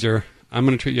procedure. I'm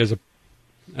going to treat you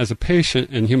as a patient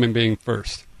and human being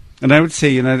first. And I would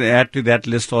say, to add to that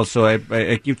list also,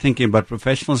 I keep thinking about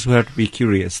professionals who have to be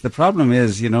curious. The problem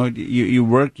is, you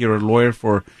work, you're a lawyer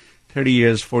for 30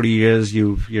 years, 40 years,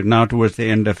 you're now towards the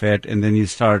end of it, and then you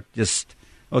start just,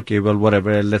 okay, well,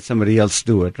 whatever, let somebody else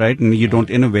do it, right? And you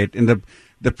don't innovate. And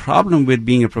the problem with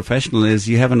being a professional is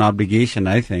you have an obligation,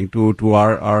 I think, to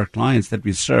our clients that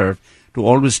we serve to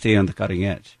always stay on the cutting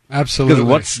edge. Absolutely. Because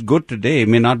what's good today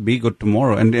may not be good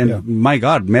tomorrow. And my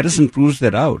God, medicine proves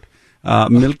that out.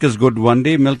 Milk is good one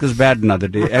day, milk is bad another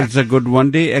day. Eggs are good one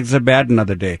day, eggs are bad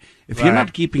another day. If you're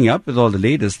not keeping up with all the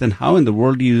latest, then how in the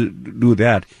world do you do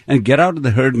that and get out of the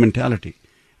herd mentality?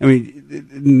 I mean,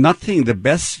 the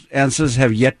best answers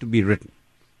have yet to be written.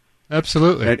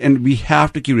 Absolutely. Right? And we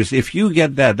have to curious. If you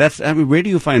get that, where do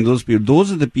you find those people?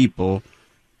 Those are the people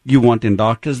you want in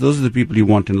doctors. Those are the people you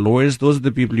want in lawyers. Those are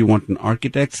the people you want in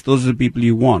architects. Those are the people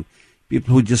you want.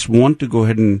 People who just want to go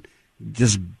ahead and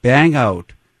just bang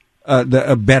out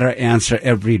a better answer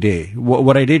every day.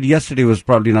 What I did yesterday was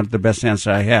probably not the best answer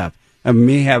I have. I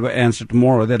may have an answer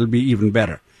tomorrow that'll be even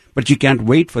better. But you can't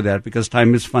wait for that because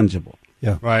time is fungible.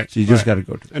 Yeah. Right. So you just got to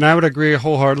go to that. And I would agree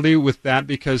wholeheartedly with that,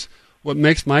 because what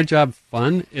makes my job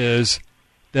fun is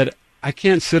that I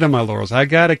can't sit on my laurels. I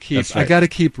got to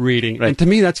keep reading. Right. And to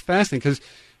me that's fascinating, because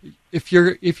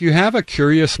if you have a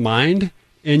curious mind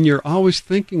and you're always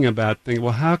thinking about things,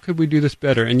 well, how could we do this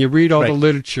better? And you read all the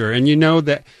literature, and you know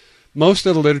that most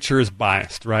of the literature is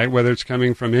biased, right? Whether it's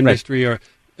coming from industry or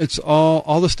it's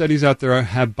all the studies out there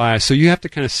have bias. So you have to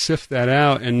kind of sift that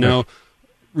out and know,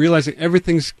 realizing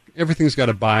everything's got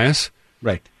a bias.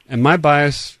 Right. And my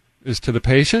bias is to the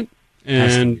patient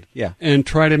and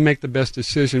try to make the best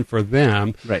decision for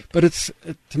them. Right. But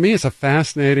to me, it's a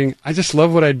fascinating, I just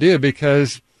love what I do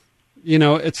because,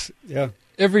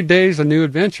 every day is a new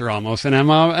adventure almost, and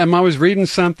I'm always reading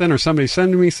something or somebody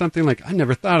sending me something like, I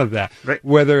never thought of that. Right.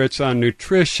 Whether it's on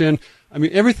nutrition, I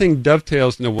mean, everything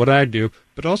dovetails into what I do,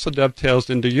 but also dovetails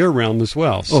into your realm as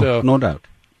well. Oh, So, no doubt.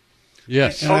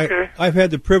 yes. And Okay. I've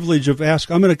had the privilege of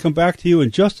asking. I'm going to come back to you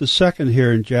in just a second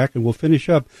here, and Jack, and we'll finish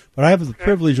up. But I have the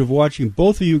privilege of watching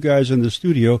both of you guys in the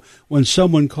studio when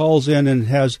someone calls in and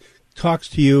talks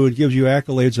to you and gives you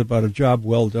accolades about a job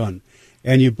well done.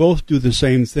 And you both do the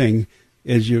same thing,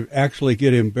 is you actually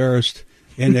get embarrassed,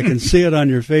 and I can see it on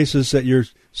your faces that you're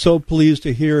so pleased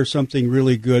to hear something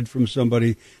really good from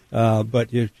somebody,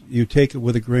 but you take it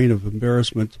with a grain of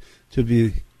embarrassment to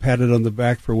be patted on the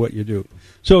back for what you do.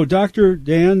 So, Dr.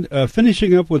 Dan,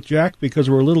 finishing up with Jack, because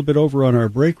we're a little bit over on our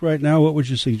break right now, what would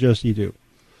you suggest he do?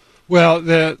 Well,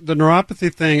 the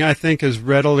neuropathy thing, I think, is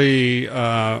readily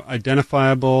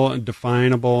identifiable, and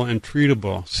definable, and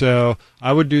treatable. So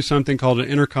I would do something called an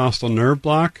intercostal nerve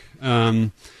block,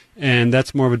 and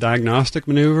that's more of a diagnostic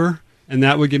maneuver, and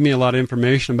that would give me a lot of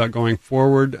information about going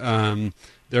forward.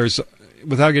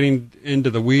 Without getting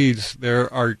into the weeds,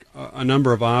 there are a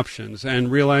number of options, and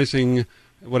realizing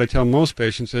what I tell most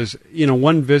patients is,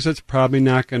 one visit's probably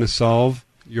not going to solve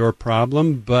your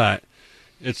problem, but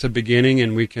it's a beginning,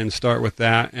 and we can start with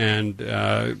that, and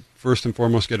first and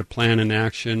foremost get a plan in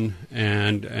action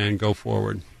and go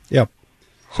forward. Yep.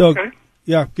 So, Okay.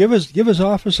 yeah, give his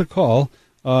office a call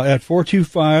at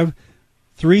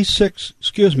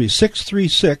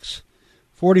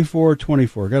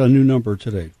 636-4424. Got a new number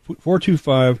today.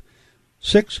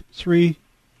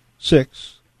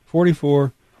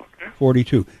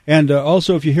 425-636-4442. And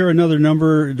also, if you hear another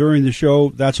number during the show,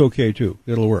 that's okay too.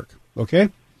 It'll work. Okay?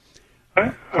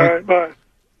 All right, bye.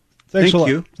 Thanks Thank a lot.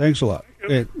 you. Thanks a lot.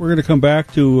 Okay, we're going to come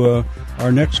back to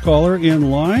our next caller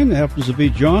in line. It happens to be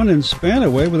John in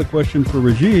Spanaway with a question for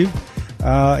Rajiv.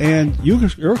 And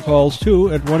your calls, too,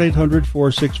 at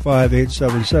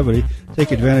 1-800-465-8770.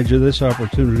 Take advantage of this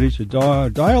opportunity to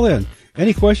dial in.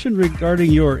 Any question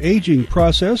regarding your aging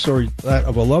process or that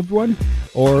of a loved one,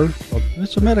 or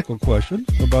it's a medical question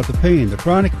about the pain, the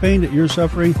chronic pain that you're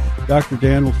suffering, Dr.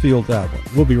 Dan will field that one.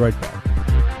 We'll be right back.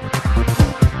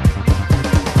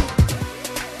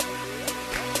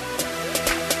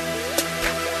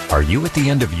 Are you at the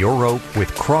end of your rope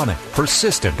with chronic,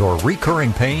 persistent, or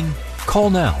recurring pain? Call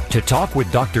now to talk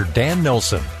with Dr. Dan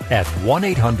Nelson at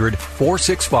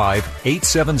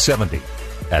 1-800-465-8770.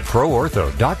 At Pro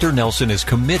Ortho, Dr. Nelson is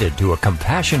committed to a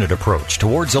compassionate approach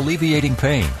towards alleviating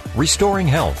pain, restoring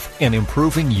health, and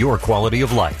improving your quality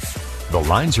of life. The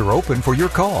lines are open for your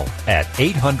call at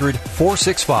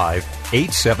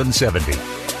 800-465-8770.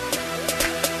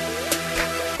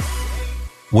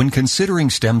 When considering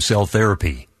stem cell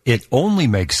therapy, it only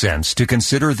makes sense to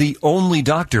consider the only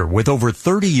doctor with over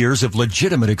 30 years of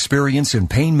legitimate experience in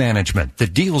pain management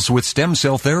that deals with stem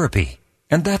cell therapy.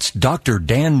 And that's Dr.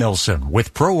 Dan Nelson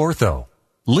with Pro Ortho.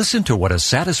 Listen to what a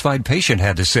satisfied patient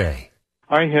had to say.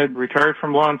 I had retired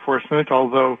from law enforcement,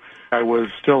 although I was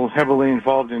still heavily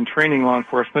involved in training law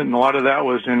enforcement, and a lot of that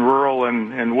was in rural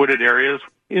and wooded areas.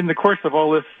 In the course of all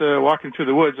this walking through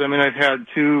the woods, I mean, I've had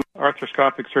 2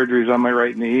 arthroscopic surgeries on my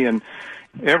right knee, and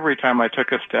every time I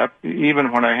took a step,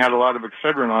 even when I had a lot of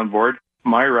Excedrin on board,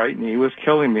 my right knee was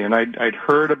killing me. And I'd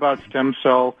heard about stem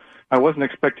cell. I wasn't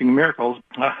expecting miracles.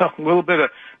 A little bit of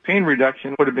pain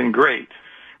reduction would have been great.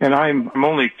 And I'm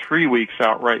only 3 weeks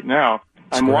out right now.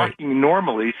 I'm walking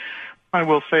normally. I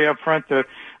will say up front that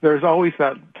there's always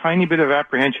that tiny bit of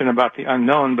apprehension about the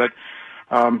unknown, but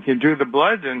he drew the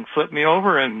blood and flipped me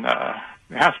over and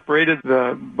aspirated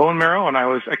the bone marrow, and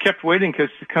I kept waiting because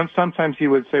sometimes he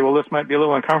would say, well, this might be a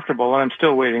little uncomfortable, and I'm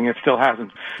still waiting. It still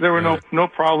hasn't. There were no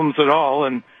problems at all,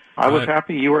 and I was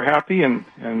happy, you were happy, and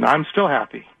I'm still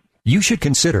happy. You should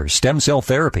consider stem cell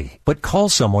therapy, but call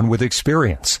someone with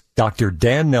experience. Dr.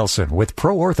 Dan Nelson with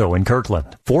Pro Ortho in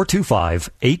Kirkland,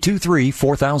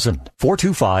 425-823-4000,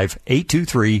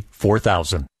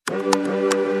 425-823-4000.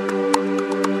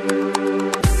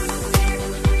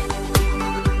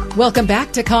 Welcome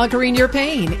back to Conquering Your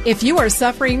Pain. If you are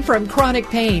suffering from chronic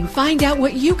pain, find out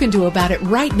what you can do about it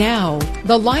right now.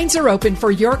 The lines are open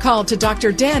for your call to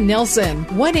Dr. Dan Nelson,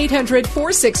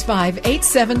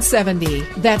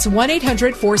 1-800-465-8770. That's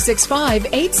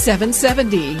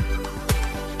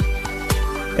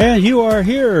 1-800-465-8770. And you are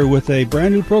here with a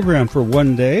brand new program for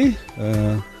one day,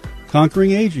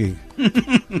 Conquering Aging.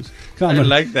 I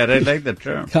like that. I like the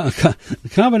term. The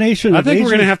combination I of think aging.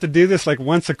 we're going to have to do this like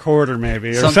once a quarter maybe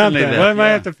or Something something. like that, Well, I might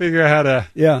yeah. have to figure out how to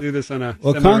do this on a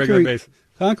semi-regular basis.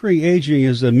 Conquering Aging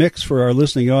is a mix for our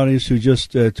listening audience who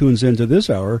just tunes into this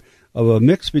hour of a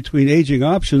mix between Aging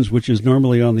Options, which is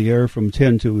normally on the air from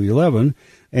 10 to 11,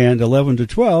 and 11 to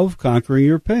 12, Conquering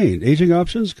Your Pain. Aging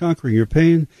Options, Conquering Your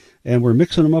Pain, and we're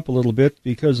mixing them up a little bit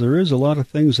because there is a lot of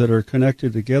things that are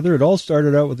connected together. It all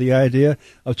started out with the idea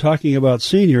of talking about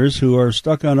seniors who are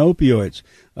stuck on opioids.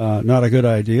 Not a good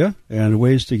idea, and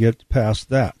ways to get past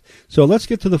that. So let's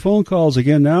get to the phone calls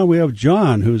again now. We have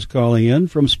John who's calling in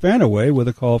from Spanaway with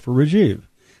a call for Rajiv.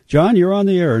 John, you're on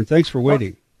the air, and thanks for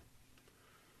waiting.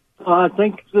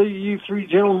 Thank you three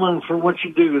gentlemen for what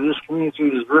you do. This community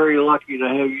is very lucky to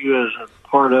have you as a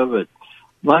part of it.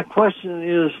 My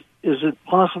question is it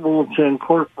possible to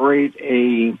incorporate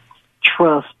a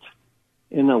trust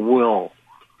in a will?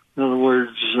 In other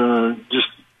words, just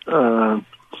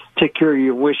take care of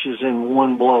your wishes in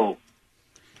one blow.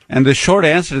 And the short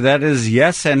answer to that is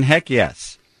yes and heck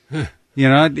yes. You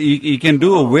know, you can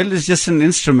do a will is just an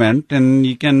instrument, and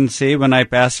you can say when I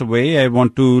pass away, I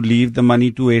want to leave the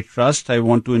money to a trust. I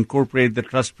want to incorporate the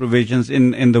trust provisions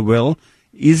in the will.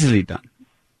 Easily done.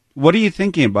 What are you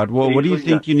thinking about? What do you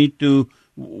think you need to,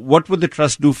 what would the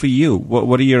trust do for you?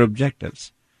 What are your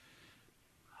objectives?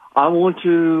 I want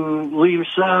to leave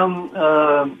some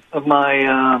of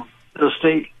my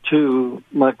estate to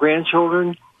my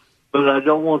grandchildren, but I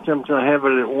don't want them to have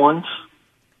it at once.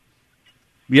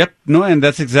 Yep, no, and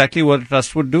that's exactly what a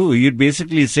trust would do. You'd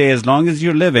basically say, as long as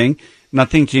you're living,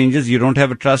 nothing changes. You don't have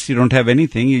a trust, you don't have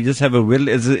anything. You just have a will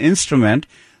as an instrument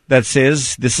that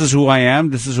says, this is who I am,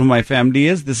 this is who my family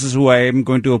is, this is who I am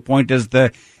going to appoint as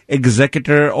the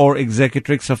executor or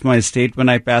executrix of my estate when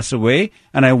I pass away,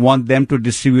 and I want them to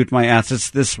distribute my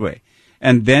assets this way.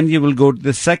 And then you will go to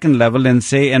the second level and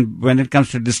say, and when it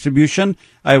comes to distribution,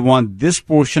 I want this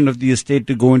portion of the estate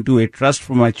to go into a trust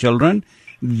for my children.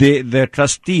 The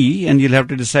trustee, and you'll have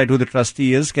to decide who the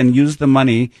trustee is, can use the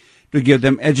money to give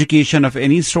them education of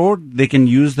any sort. They can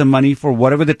use the money for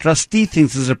whatever the trustee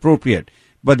thinks is appropriate.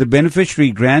 But the beneficiary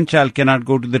grandchild cannot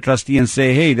go to the trustee and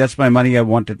say, hey, that's my money, I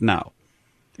want it now.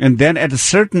 And then at a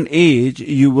certain age,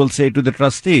 you will say to the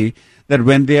trustee that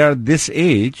when they are this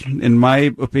age, in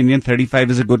my opinion,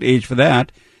 35 is a good age for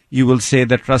that, you will say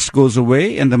the trust goes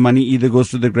away and the money either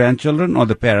goes to the grandchildren or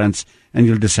the parents, and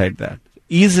you'll decide that.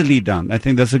 Easily done. I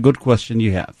think that's a good question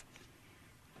you have.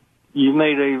 You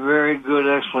made a very good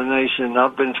explanation.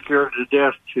 I've been scared to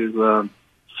death to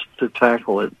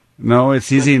tackle it. No,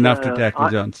 it's easy enough to tackle,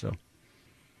 John. So,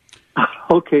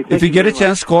 okay. If you get a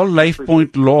chance, call Life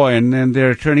Point Law, and there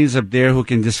are attorneys up there who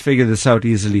can just figure this out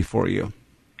easily for you.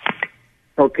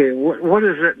 Okay. What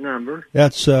is that number?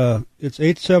 That's it's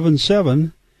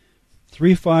 877-353.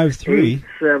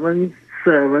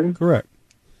 877. Correct.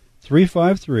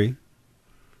 353.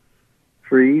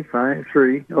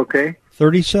 353. Okay.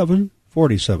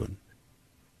 3747.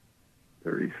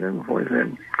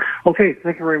 3747. Okay,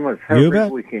 thank you very much. Have a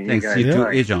great weekend. Thanks, you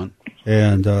guys. Hey, John.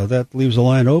 And that leaves a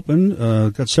line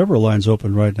open. Got several lines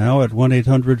open right now at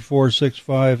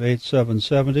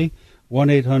 1-800-465-8770,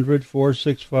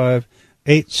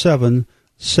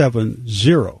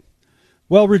 1-800-465-8770.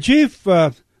 Well, Rajiv,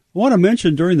 I want to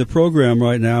mention during the program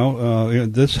right now,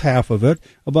 this half of it,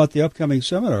 about the upcoming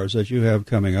seminars that you have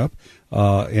coming up.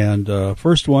 And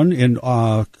first one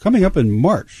coming up in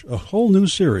March, a whole new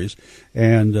series.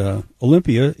 And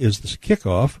Olympia is the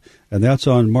kickoff, and that's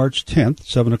on March 10th,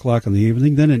 7 o'clock in the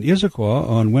evening. Then in Issaquah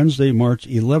on Wednesday, March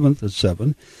 11th at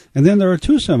 7. And then there are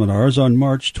two seminars on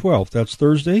March 12th. That's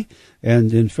Thursday,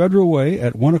 and in Federal Way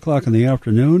at 1 o'clock in the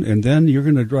afternoon. And then you're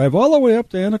going to drive all the way up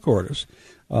to Anacortes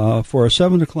for a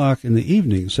 7 o'clock in the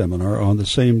evening seminar on the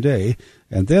same day.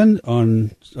 And then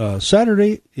on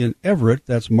Saturday in Everett,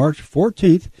 that's March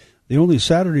 14th, the only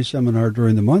Saturday seminar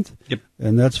during the month. Yep.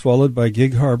 And that's followed by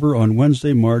Gig Harbor on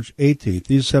Wednesday, March 18th.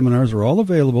 These seminars are all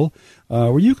available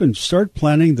where you can start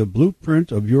planning the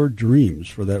blueprint of your dreams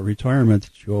for that retirement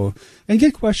and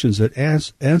get questions that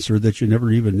answer that you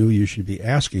never even knew you should be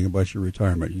asking about your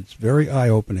retirement. It's very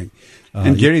eye-opening.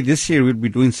 And Jerry, this year we'll be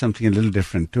doing something a little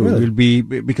different too. Really? We'll be,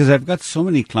 because I've got so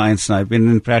many clients now. I've been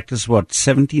in practice,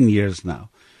 17 years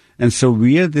now. And so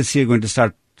we are this year going to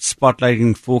start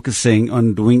spotlighting, focusing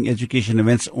on doing education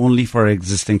events only for our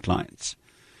existing clients.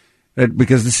 Right?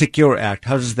 Because the Secure Act,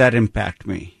 how does that impact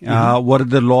me? Mm-hmm. What are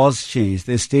the laws changed?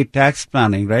 The estate tax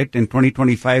planning, right? In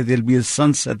 2025, there'll be a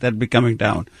sunset that'll be coming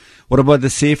down. What about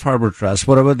the Safe Harbor Trust?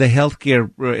 What about the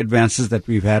healthcare advances that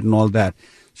we've had and all that?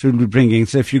 So we'll be bringing.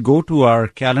 So if you go to our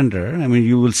calendar,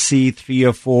 you will see 3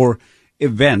 or 4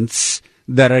 events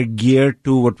that are geared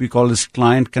to what we call as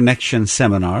client connection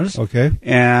seminars. Okay.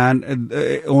 And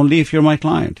only if you're my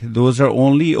client. Those are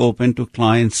only open to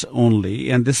clients only.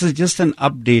 And this is just an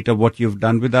update of what you've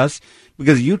done with us,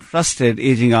 because you trusted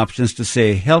Aging Options to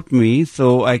say, help me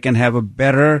so I can have a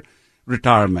better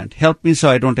retirement. Help me so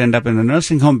I don't end up in a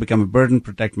nursing home, become a burden,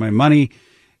 protect my money.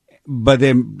 But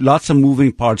there are lots of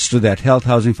moving parts to that. Health,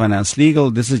 housing, finance,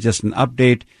 legal. This is just an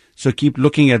update. So keep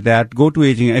looking at that. Go to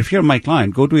if you're my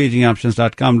client, go to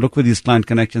agingoptions.com, look for these client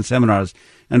connection seminars,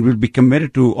 and we'll be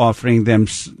committed to offering them,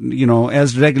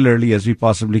 as regularly as we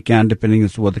possibly can, depending on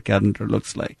what the calendar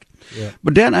looks like. Yeah.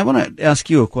 But Dan, I want to ask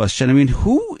you a question. I mean,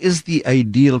 who is the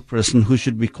ideal person who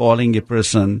should be calling a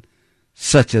person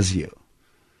such as you?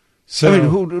 So, I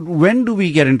mean, when do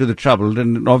we get into the trouble?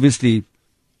 And obviously,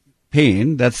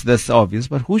 pain, that's obvious,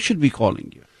 but who should be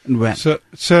calling you? And when? So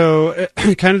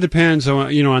it kind of depends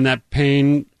on, on that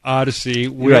pain odyssey,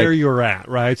 where you're at,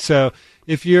 right? So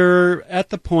if you're at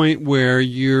the point where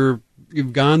you've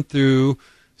gone through,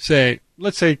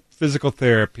 let's say physical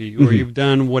therapy, or you've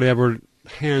done whatever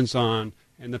hands-on,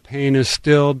 and the pain is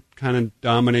still kind of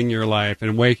dominating your life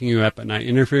and waking you up at night,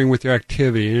 interfering with your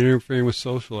activity, interfering with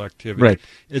social activity. Right.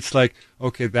 It's like,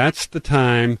 okay, that's the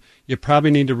time. You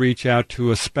probably need to reach out to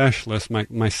a specialist,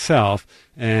 myself.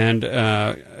 And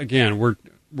again, we're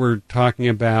talking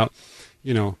about,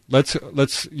 you're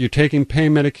taking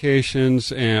pain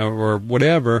medications or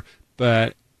whatever,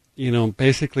 but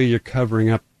basically you're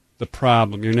covering up the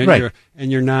problem.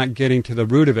 You're not getting to the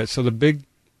root of it. So the big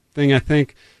thing, I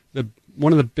think,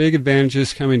 one of the big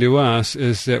advantages coming to us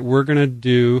is that we're going to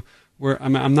do.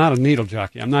 I'm not a needle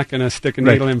jockey. I'm not going to stick a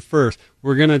needle in first.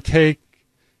 We're going to take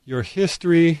your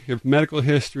history, your medical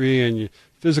history, and your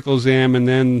physical exam, and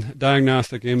then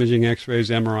diagnostic imaging, X-rays,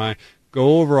 MRI.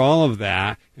 Go over all of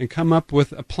that and come up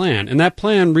with a plan. And that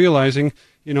plan, realizing,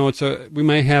 we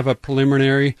may have a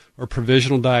preliminary or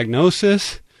provisional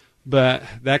diagnosis, but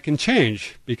that can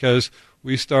change because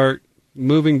we start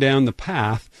moving down the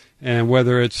path. And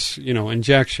whether it's,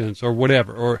 injections or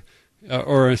whatever,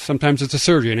 or sometimes it's a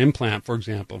surgery, an implant, for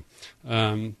example.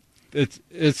 So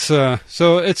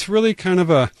it's really kind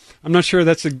of I'm not sure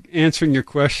that's answering your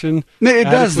question. No, it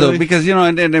does though, because,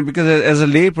 and because as a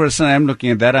layperson, I'm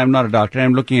looking at that. I'm not a doctor.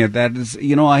 I'm looking at that.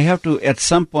 I have to, at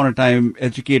some point in time,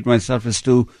 educate myself as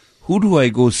to who do I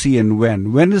go see and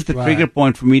when? When is the trigger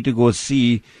point for me to go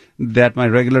see that my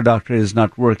regular doctor is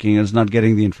not working, is not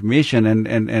getting the information,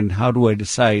 and how do I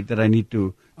decide that I need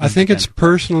to? I think it's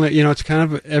personal. It's kind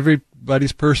of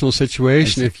everybody's personal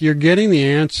situation. If you're getting the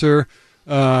answer,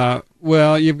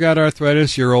 you've got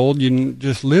arthritis, you're old, you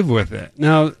just live with it.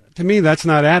 Now, to me, that's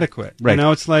not adequate. Right.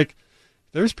 It's like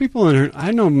there's people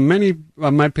I know many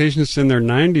of my patients in their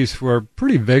 90s who are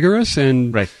pretty vigorous,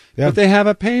 but they have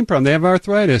a pain problem. They have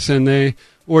arthritis,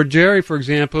 or Jerry, for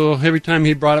example, every time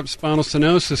he brought up spinal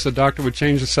stenosis, the doctor would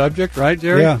change the subject, right,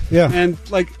 Jerry? Yeah. And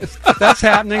if that's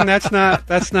happening, that's not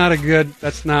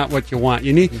what you want.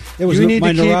 You need it was my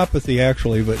neuropathy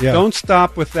actually, but yeah. Don't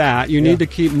stop with that. You need to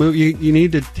keep you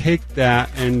need to take that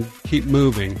and keep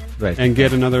moving, and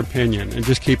get another opinion, and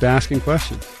just keep asking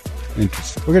questions.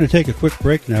 Interesting. We're going to take a quick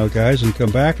break now, guys, and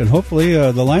come back, and hopefully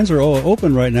the lines are all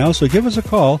open right now, so give us a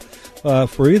call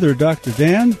for either Dr.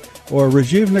 Dan or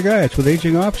Rajiv Nagayach with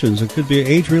Aging Options. It could be an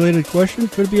age-related question,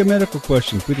 could be a medical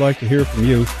question. We'd like to hear from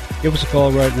you. Give us a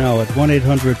call right now at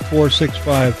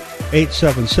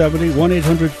 1-800-465-8770,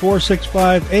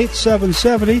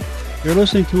 1-800-465-8770. You're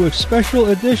listening to a special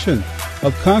edition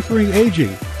of Conquering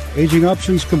Aging. Aging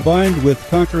Options combined with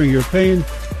Conquering Your Pain.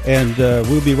 And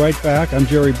we'll be right back. I'm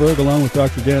Jerry Berg along with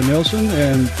Dr. Dan Nelson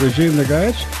and Rajiv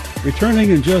Nagayach,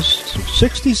 returning in just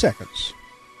 60 seconds.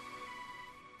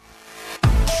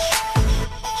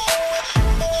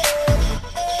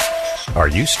 Are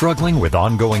you struggling with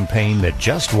ongoing pain that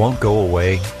just won't go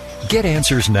away? Get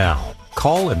answers now.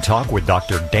 Call and talk with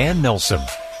Dr. Dan Nelson.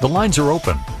 The lines are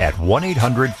open at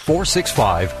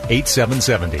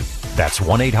 1-800-465-8770. That's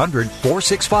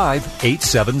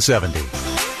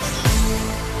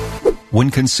 1-800-465-8770. When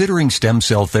considering stem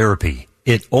cell therapy,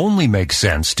 it only makes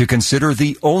sense to consider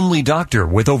the only doctor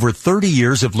with over 30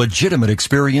 years of legitimate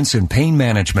experience in pain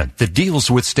management that deals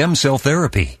with stem cell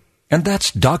therapy. And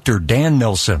that's Dr. Dan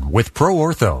Nelson with Pro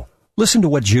Ortho. Listen to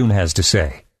what June has to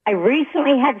say. I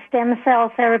recently had stem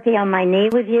cell therapy on my knee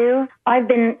with you. I've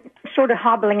been sort of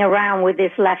hobbling around with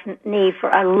this left knee for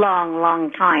a long,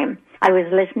 long time. I was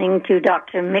listening to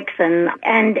Dr. Mixon,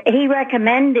 and he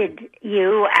recommended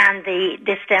you and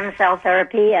the stem cell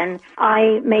therapy, and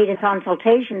I made a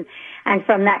consultation. And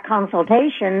from that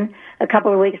consultation, a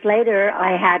couple of weeks later,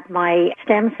 I had my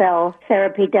stem cell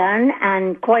therapy done,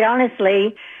 and quite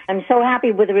honestly, I'm so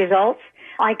happy with the results.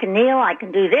 I can kneel, I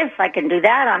can do this, I can do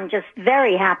that. I'm just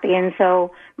very happy, and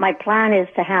so my plan is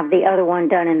to have the other one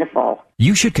done in the fall.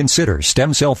 You should consider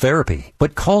stem cell therapy,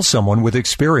 but call someone with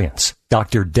experience.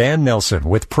 Dr. Dan Nelson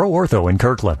with Pro Ortho in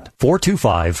Kirkland.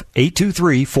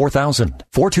 425-823-4000.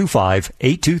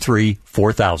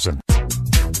 425-823-4000.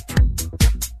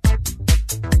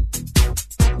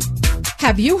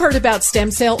 Have you heard about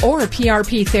stem cell or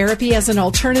PRP therapy as an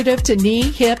alternative to knee,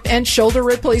 hip, and shoulder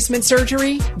replacement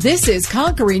surgery? This is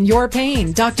Conquering Your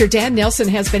Pain. Dr. Dan Nelson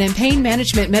has been in pain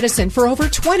management medicine for over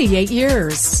 28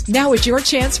 years. Now is your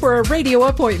chance for a radio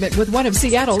appointment with one of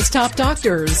Seattle's top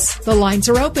doctors. The lines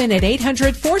are open at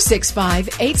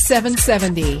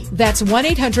 800-465-8770. That's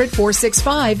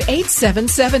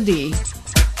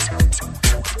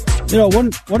 1-800-465-8770. You know,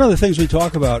 one of the things we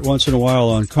talk about once in a while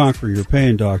on Conquer Your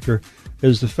Pain, Doctor,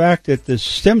 is the fact that this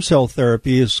stem cell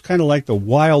therapy is kind of like the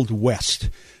Wild West,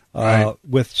 Right.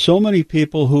 with so many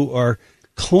people who are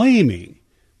claiming,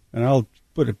 and I'll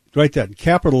write that in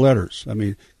capital letters, I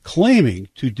mean, claiming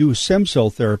to do stem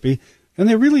cell therapy, and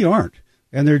they really aren't.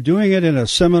 And they're doing it in a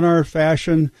seminar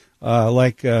fashion,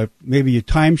 like maybe you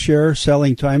timeshare,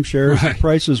 selling timeshares. Right. The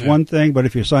price is one thing, but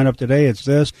if you sign up today, it's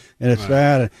this and it's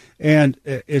that. And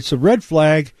it's a red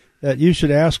flag that you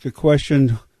should ask a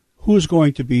question, who's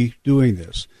going to be doing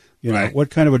this? You know, Right. what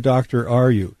kind of a doctor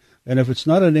are you? And if it's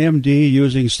not an MD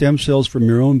using stem cells from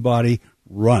your own body,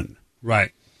 run. Right.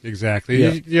 Exactly.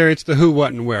 Yeah. Yeah, it's the who,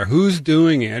 what, and where. Who's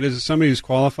doing it? Is it somebody who's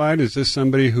qualified? Is this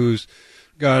somebody who's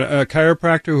got a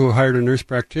chiropractor who hired a nurse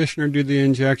practitioner to do the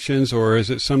injections, or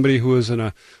is it somebody who was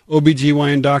an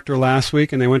OBGYN doctor last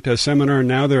week and they went to a seminar and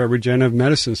now they're a regenerative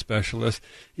medicine specialist?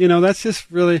 You know, that's just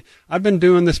really, I've been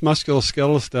doing this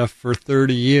musculoskeletal stuff for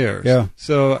 30 years. Yeah.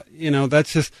 So, you know,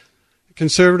 that's just,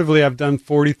 conservatively, I've done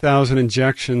 40,000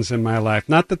 injections in my life.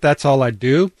 Not that that's all I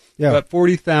do, Yeah. but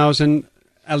 40,000,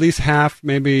 at least half,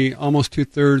 maybe almost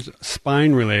 2/3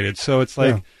 spine related. So it's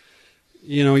like,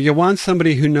 you know, you want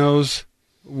somebody who knows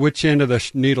which end of the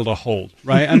needle to hold,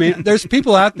 right? I mean, there's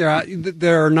people out there that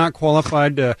are not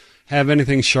qualified to have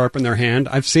anything sharp in their hand.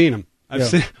 I've seen them.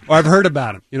 I've heard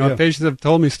about them. You know, patients have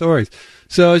told me stories.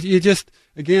 So you just,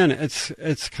 again,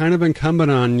 it's kind of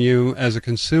incumbent on you as a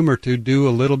consumer to do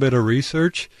a little bit of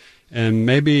research and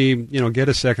maybe, you know, get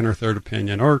a second or third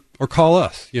opinion or call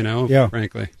us, you know,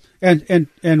 frankly.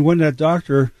 And when that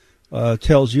doctor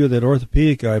tells you, that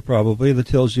orthopedic guy probably, that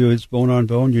tells you it's bone on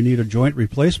bone, you need a joint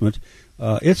replacement,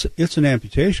 it's an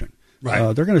amputation.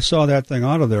 Right. They're going to saw that thing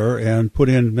out of there and put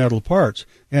in metal parts,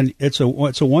 and it's a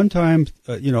one-time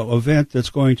event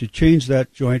that's going to change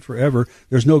that joint forever.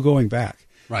 There's no going back.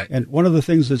 Right. And one of the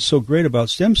things that's so great about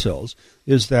stem cells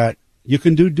is that you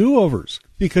can do do-overs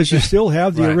because you still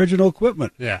have the original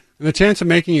equipment. Yeah, and the chance of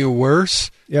making you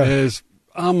worse is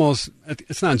almost,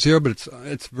 it's not zero, but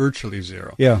it's virtually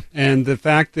zero. Yeah. And the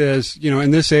fact is, you know,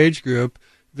 in this age group,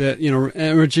 that, you know,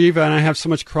 and Rajiva and I have so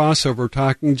much crossover,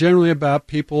 talking generally about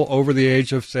people over the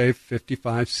age of, say,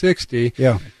 55, 60.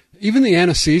 Yeah. Even the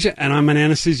anesthesia, and I'm an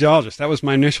anesthesiologist. That was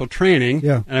my initial training.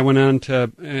 Yeah. And I went on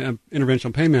to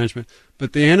interventional pain management.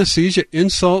 But the anesthesia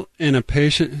insult in a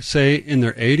patient, say, in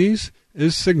their 80s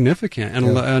is significant.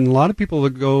 And, and a lot of people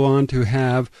that go on to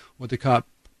have what they call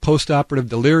postoperative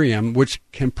delirium, which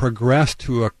can progress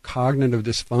to a cognitive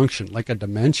dysfunction, like a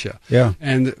dementia. Yeah.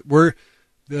 And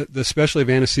the specialty of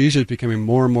anesthesia is becoming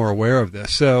more and more aware of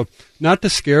this. So not to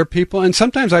scare people. And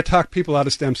sometimes I talk people out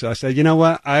of stem cells. I say, you know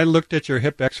what? I looked at your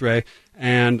hip x-ray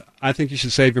and I think you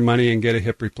should save your money and get a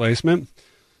hip replacement.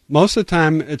 Most of the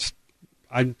time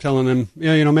I'm telling them,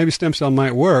 you know, maybe stem cell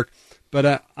might work,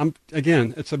 but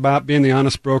it's about being the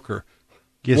honest broker.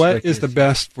 Yes, what is the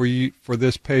best for you, for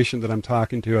this patient that I'm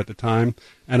talking to at the time?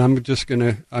 And I'm just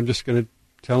gonna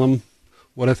tell them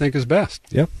what I think is best.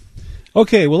 Yep.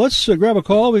 Okay, well, let's grab a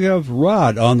call. We have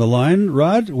Rod on the line.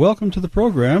 Rod, welcome to the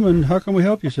program, and how can we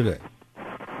help you today?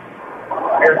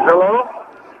 Hello?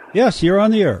 Yes, you're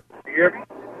on the air.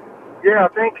 Yeah,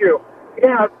 thank you.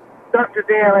 Yeah, Dr.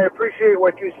 Dan, I appreciate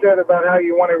what you said about how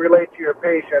you want to relate to your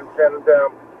patients, and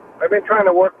I've been trying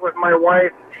to work with my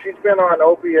wife. She's been on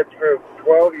opiates for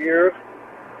 12 years,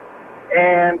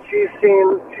 and she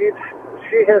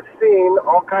has seen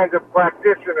all kinds of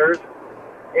practitioners,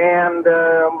 and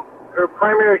her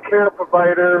primary care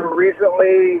provider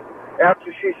recently,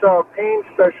 after she saw a pain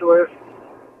specialist,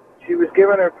 she was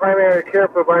giving her primary care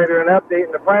provider an update,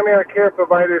 and the primary care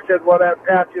provider said, well, that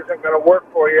patch isn't going to work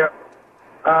for you,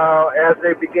 as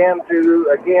they began to,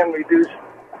 again, reduce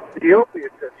the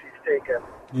opiates that she's taken.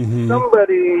 Mm-hmm.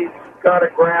 Somebody's got to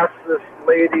grasp this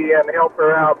lady and help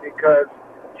her out, because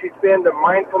she's been to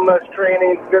mindfulness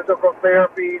training, physical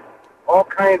therapy, all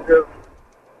kinds of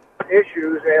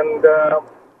issues, and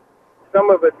some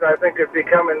of it I think is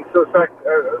becoming so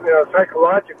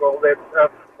psychological that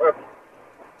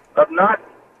of not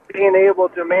being able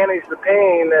to manage the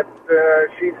pain that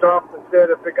she's often said,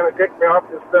 if they're going to take me off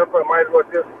this stuff, I might as well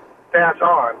just pass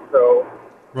on. So,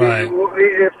 right.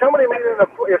 If somebody made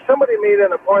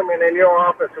an appointment in your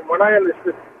office, and when I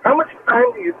understood, how much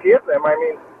time do you give them? I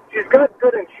mean, she's got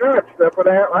good insurance stuff, but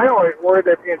I always worry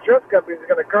that the insurance company is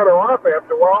going to cut her off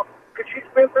after a while because she's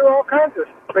been through all kinds of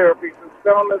therapies and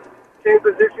still in the same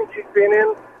position she's been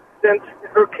in since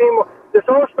her chemo. This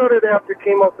all started after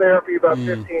chemotherapy about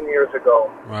 15 years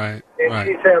ago. Right. And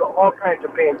she's had all kinds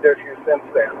of pain issues since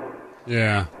then.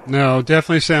 Yeah. No,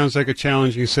 definitely sounds like a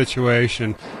challenging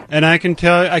situation. And I can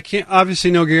tell, I can't, obviously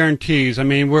no guarantees. I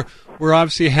mean, we're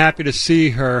obviously happy to see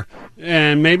her,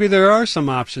 and maybe there are some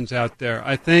options out there.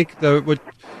 I think the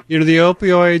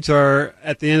opioids are,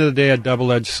 at the end of the day, a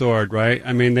double-edged sword, right?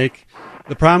 I mean,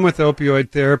 the problem with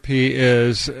opioid therapy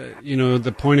is,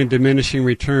 the point of diminishing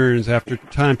returns after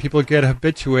time. People get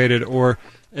habituated, or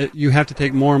you have to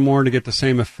take more and more to get the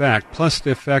same effect, plus the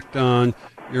effect on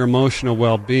your emotional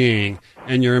well-being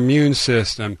and your immune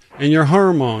system and your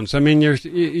hormones. I mean,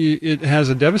 it has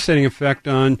a devastating effect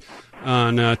on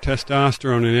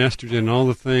testosterone and estrogen and all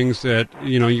the things that,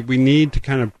 we need to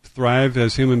kind of thrive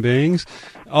as human beings.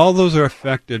 All those are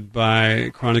affected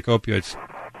by chronic opioids.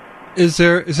 Is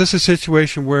this a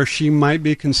situation where she might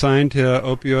be consigned to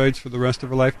opioids for the rest of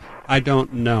her life? I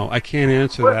don't know. I can't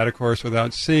answer that, of course,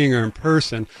 without seeing her in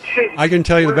person. I can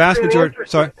tell you the vast majority...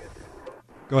 Sorry.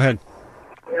 Go ahead.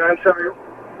 Yeah, I'm sorry.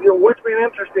 What's been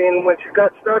interesting, when she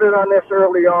got started on this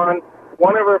early on,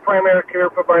 one of her primary care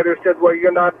providers said, well,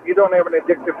 you don't have an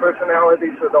addictive personality,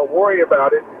 so don't worry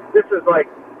about it. This is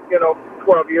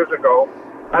 12 years ago.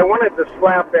 I wanted to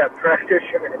slap that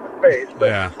practitioner in the face,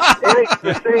 but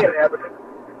just saying that.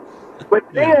 But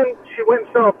then she went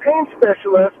and saw a pain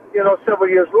specialist, several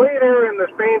years later, and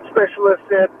this pain specialist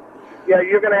said, yeah,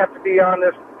 you're going to have to be on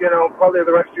this, probably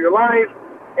the rest of your life.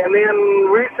 And then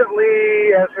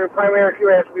recently, as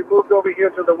we moved over here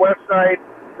to the west side,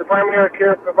 the primary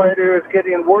care provider is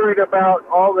getting worried about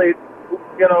all the,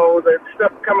 the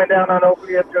stuff coming down on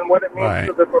opiates and what it means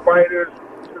to the providers,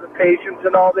 to the patients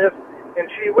and all this. And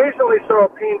she recently saw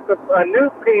a new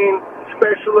pain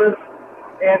specialist,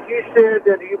 and he said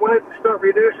that he wanted to start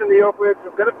reducing the opiates.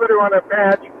 We're going to put her on a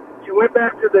patch. She went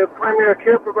back to the primary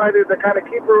care provider to kind of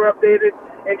keep her updated,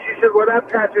 and she said, well, that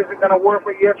patch isn't going to work,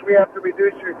 but yes, we have to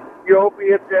reduce your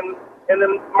opiates. And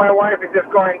then my wife is just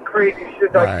going crazy. She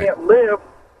said, I can't live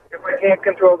if I can't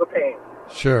control the pain.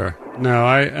 Sure. No,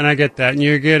 I get that. And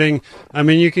you're getting,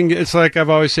 it's like I've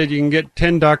always said, you can get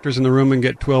 10 doctors in the room and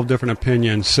get 12 different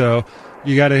opinions. So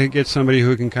you got to get somebody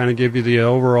who can kind of give you the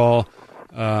overall,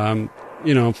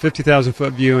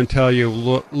 50,000-foot view and tell you,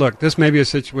 look, this may be a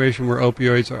situation where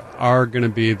opioids are going to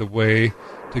be the way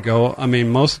to go. I mean,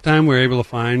 most of the time we're able to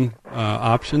find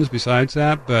options besides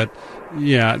that, but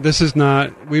yeah, this is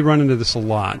not, we run into this a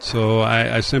lot, so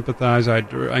I sympathize. I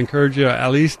encourage you, at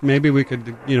least maybe we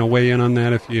could, weigh in on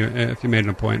that if you made an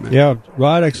appointment. Yeah,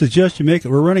 Rod, I suggest you make it,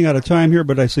 we're running out of time here,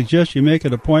 but I suggest you make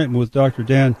an appointment with Dr.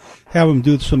 Dan, have him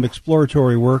do some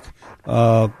exploratory work,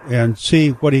 and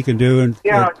see what he can do. And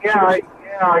I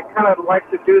kind of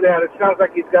like to do that. It sounds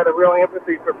like he's got a real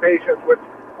empathy for patients, which,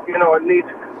 it needs.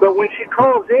 But when she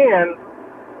calls in,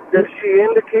 does she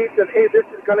indicate that, hey, this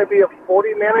is going to be a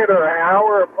 40-minute or an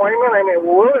hour appointment? I mean,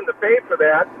 we're willing to pay for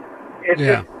that. It's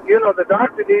just, the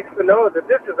doctor needs to know that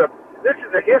this is a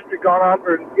history gone on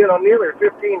for, nearly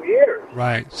 15 years.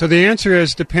 Right. So the answer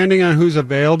is, depending on who's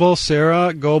available,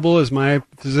 Sarah Goebel is my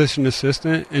physician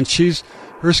assistant, and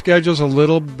her schedule's a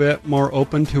little bit more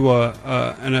open to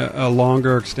a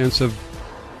longer, extensive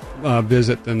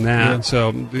visit than that. Yeah.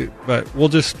 So, but we'll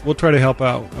try to help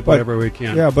out whatever we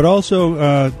can. Yeah, but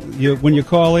also when you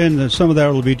call in, some of that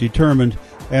will be determined,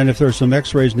 and if there's some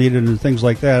X-rays needed and things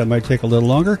like that, it might take a little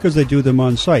longer because they do them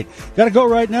on site. Got to go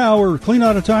right now. We're clean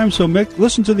out of time, so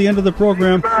listen to the end of the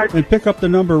program and pick up the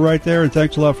number right there. And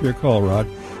thanks a lot for your call, Rod.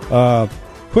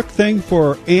 Quick thing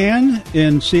for Ann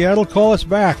in Seattle. Call us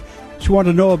back. She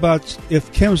wanted to know about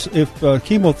if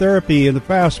chemotherapy in the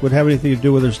past would have anything to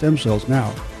do with her stem cells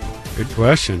now. Good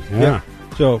question. Yeah.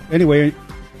 So anyway,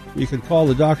 you can call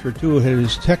the doctor too at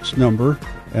his text number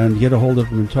and get a hold of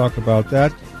him and talk about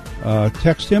that.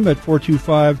 Text him at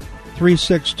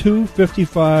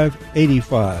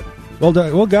 425-362-5585.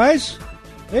 Well, guys,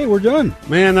 hey, we're done.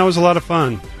 Man, that was a lot of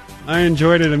fun. I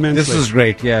enjoyed it immensely. This was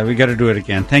great. Yeah, we got to do it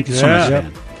again. Thank you so much,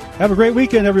 Dan. Have a great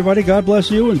weekend, everybody. God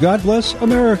bless you, and God bless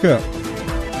America.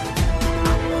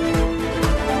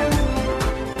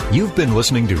 You've been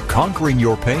listening to Conquering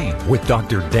Your Pain with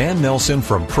Dr. Dan Nelson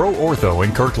from Pro Ortho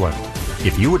in Kirkland.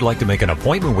 If you would like to make an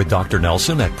appointment with Dr.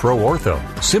 Nelson at Pro Ortho,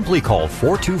 simply call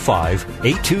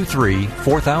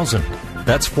 425-823-4000.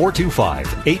 That's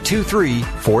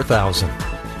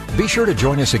 425-823-4000. Be sure to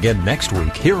join us again next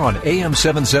week here on AM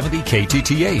 770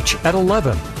 KTTH at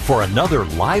 11 for another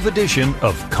live edition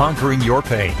of Conquering Your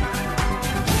Pain.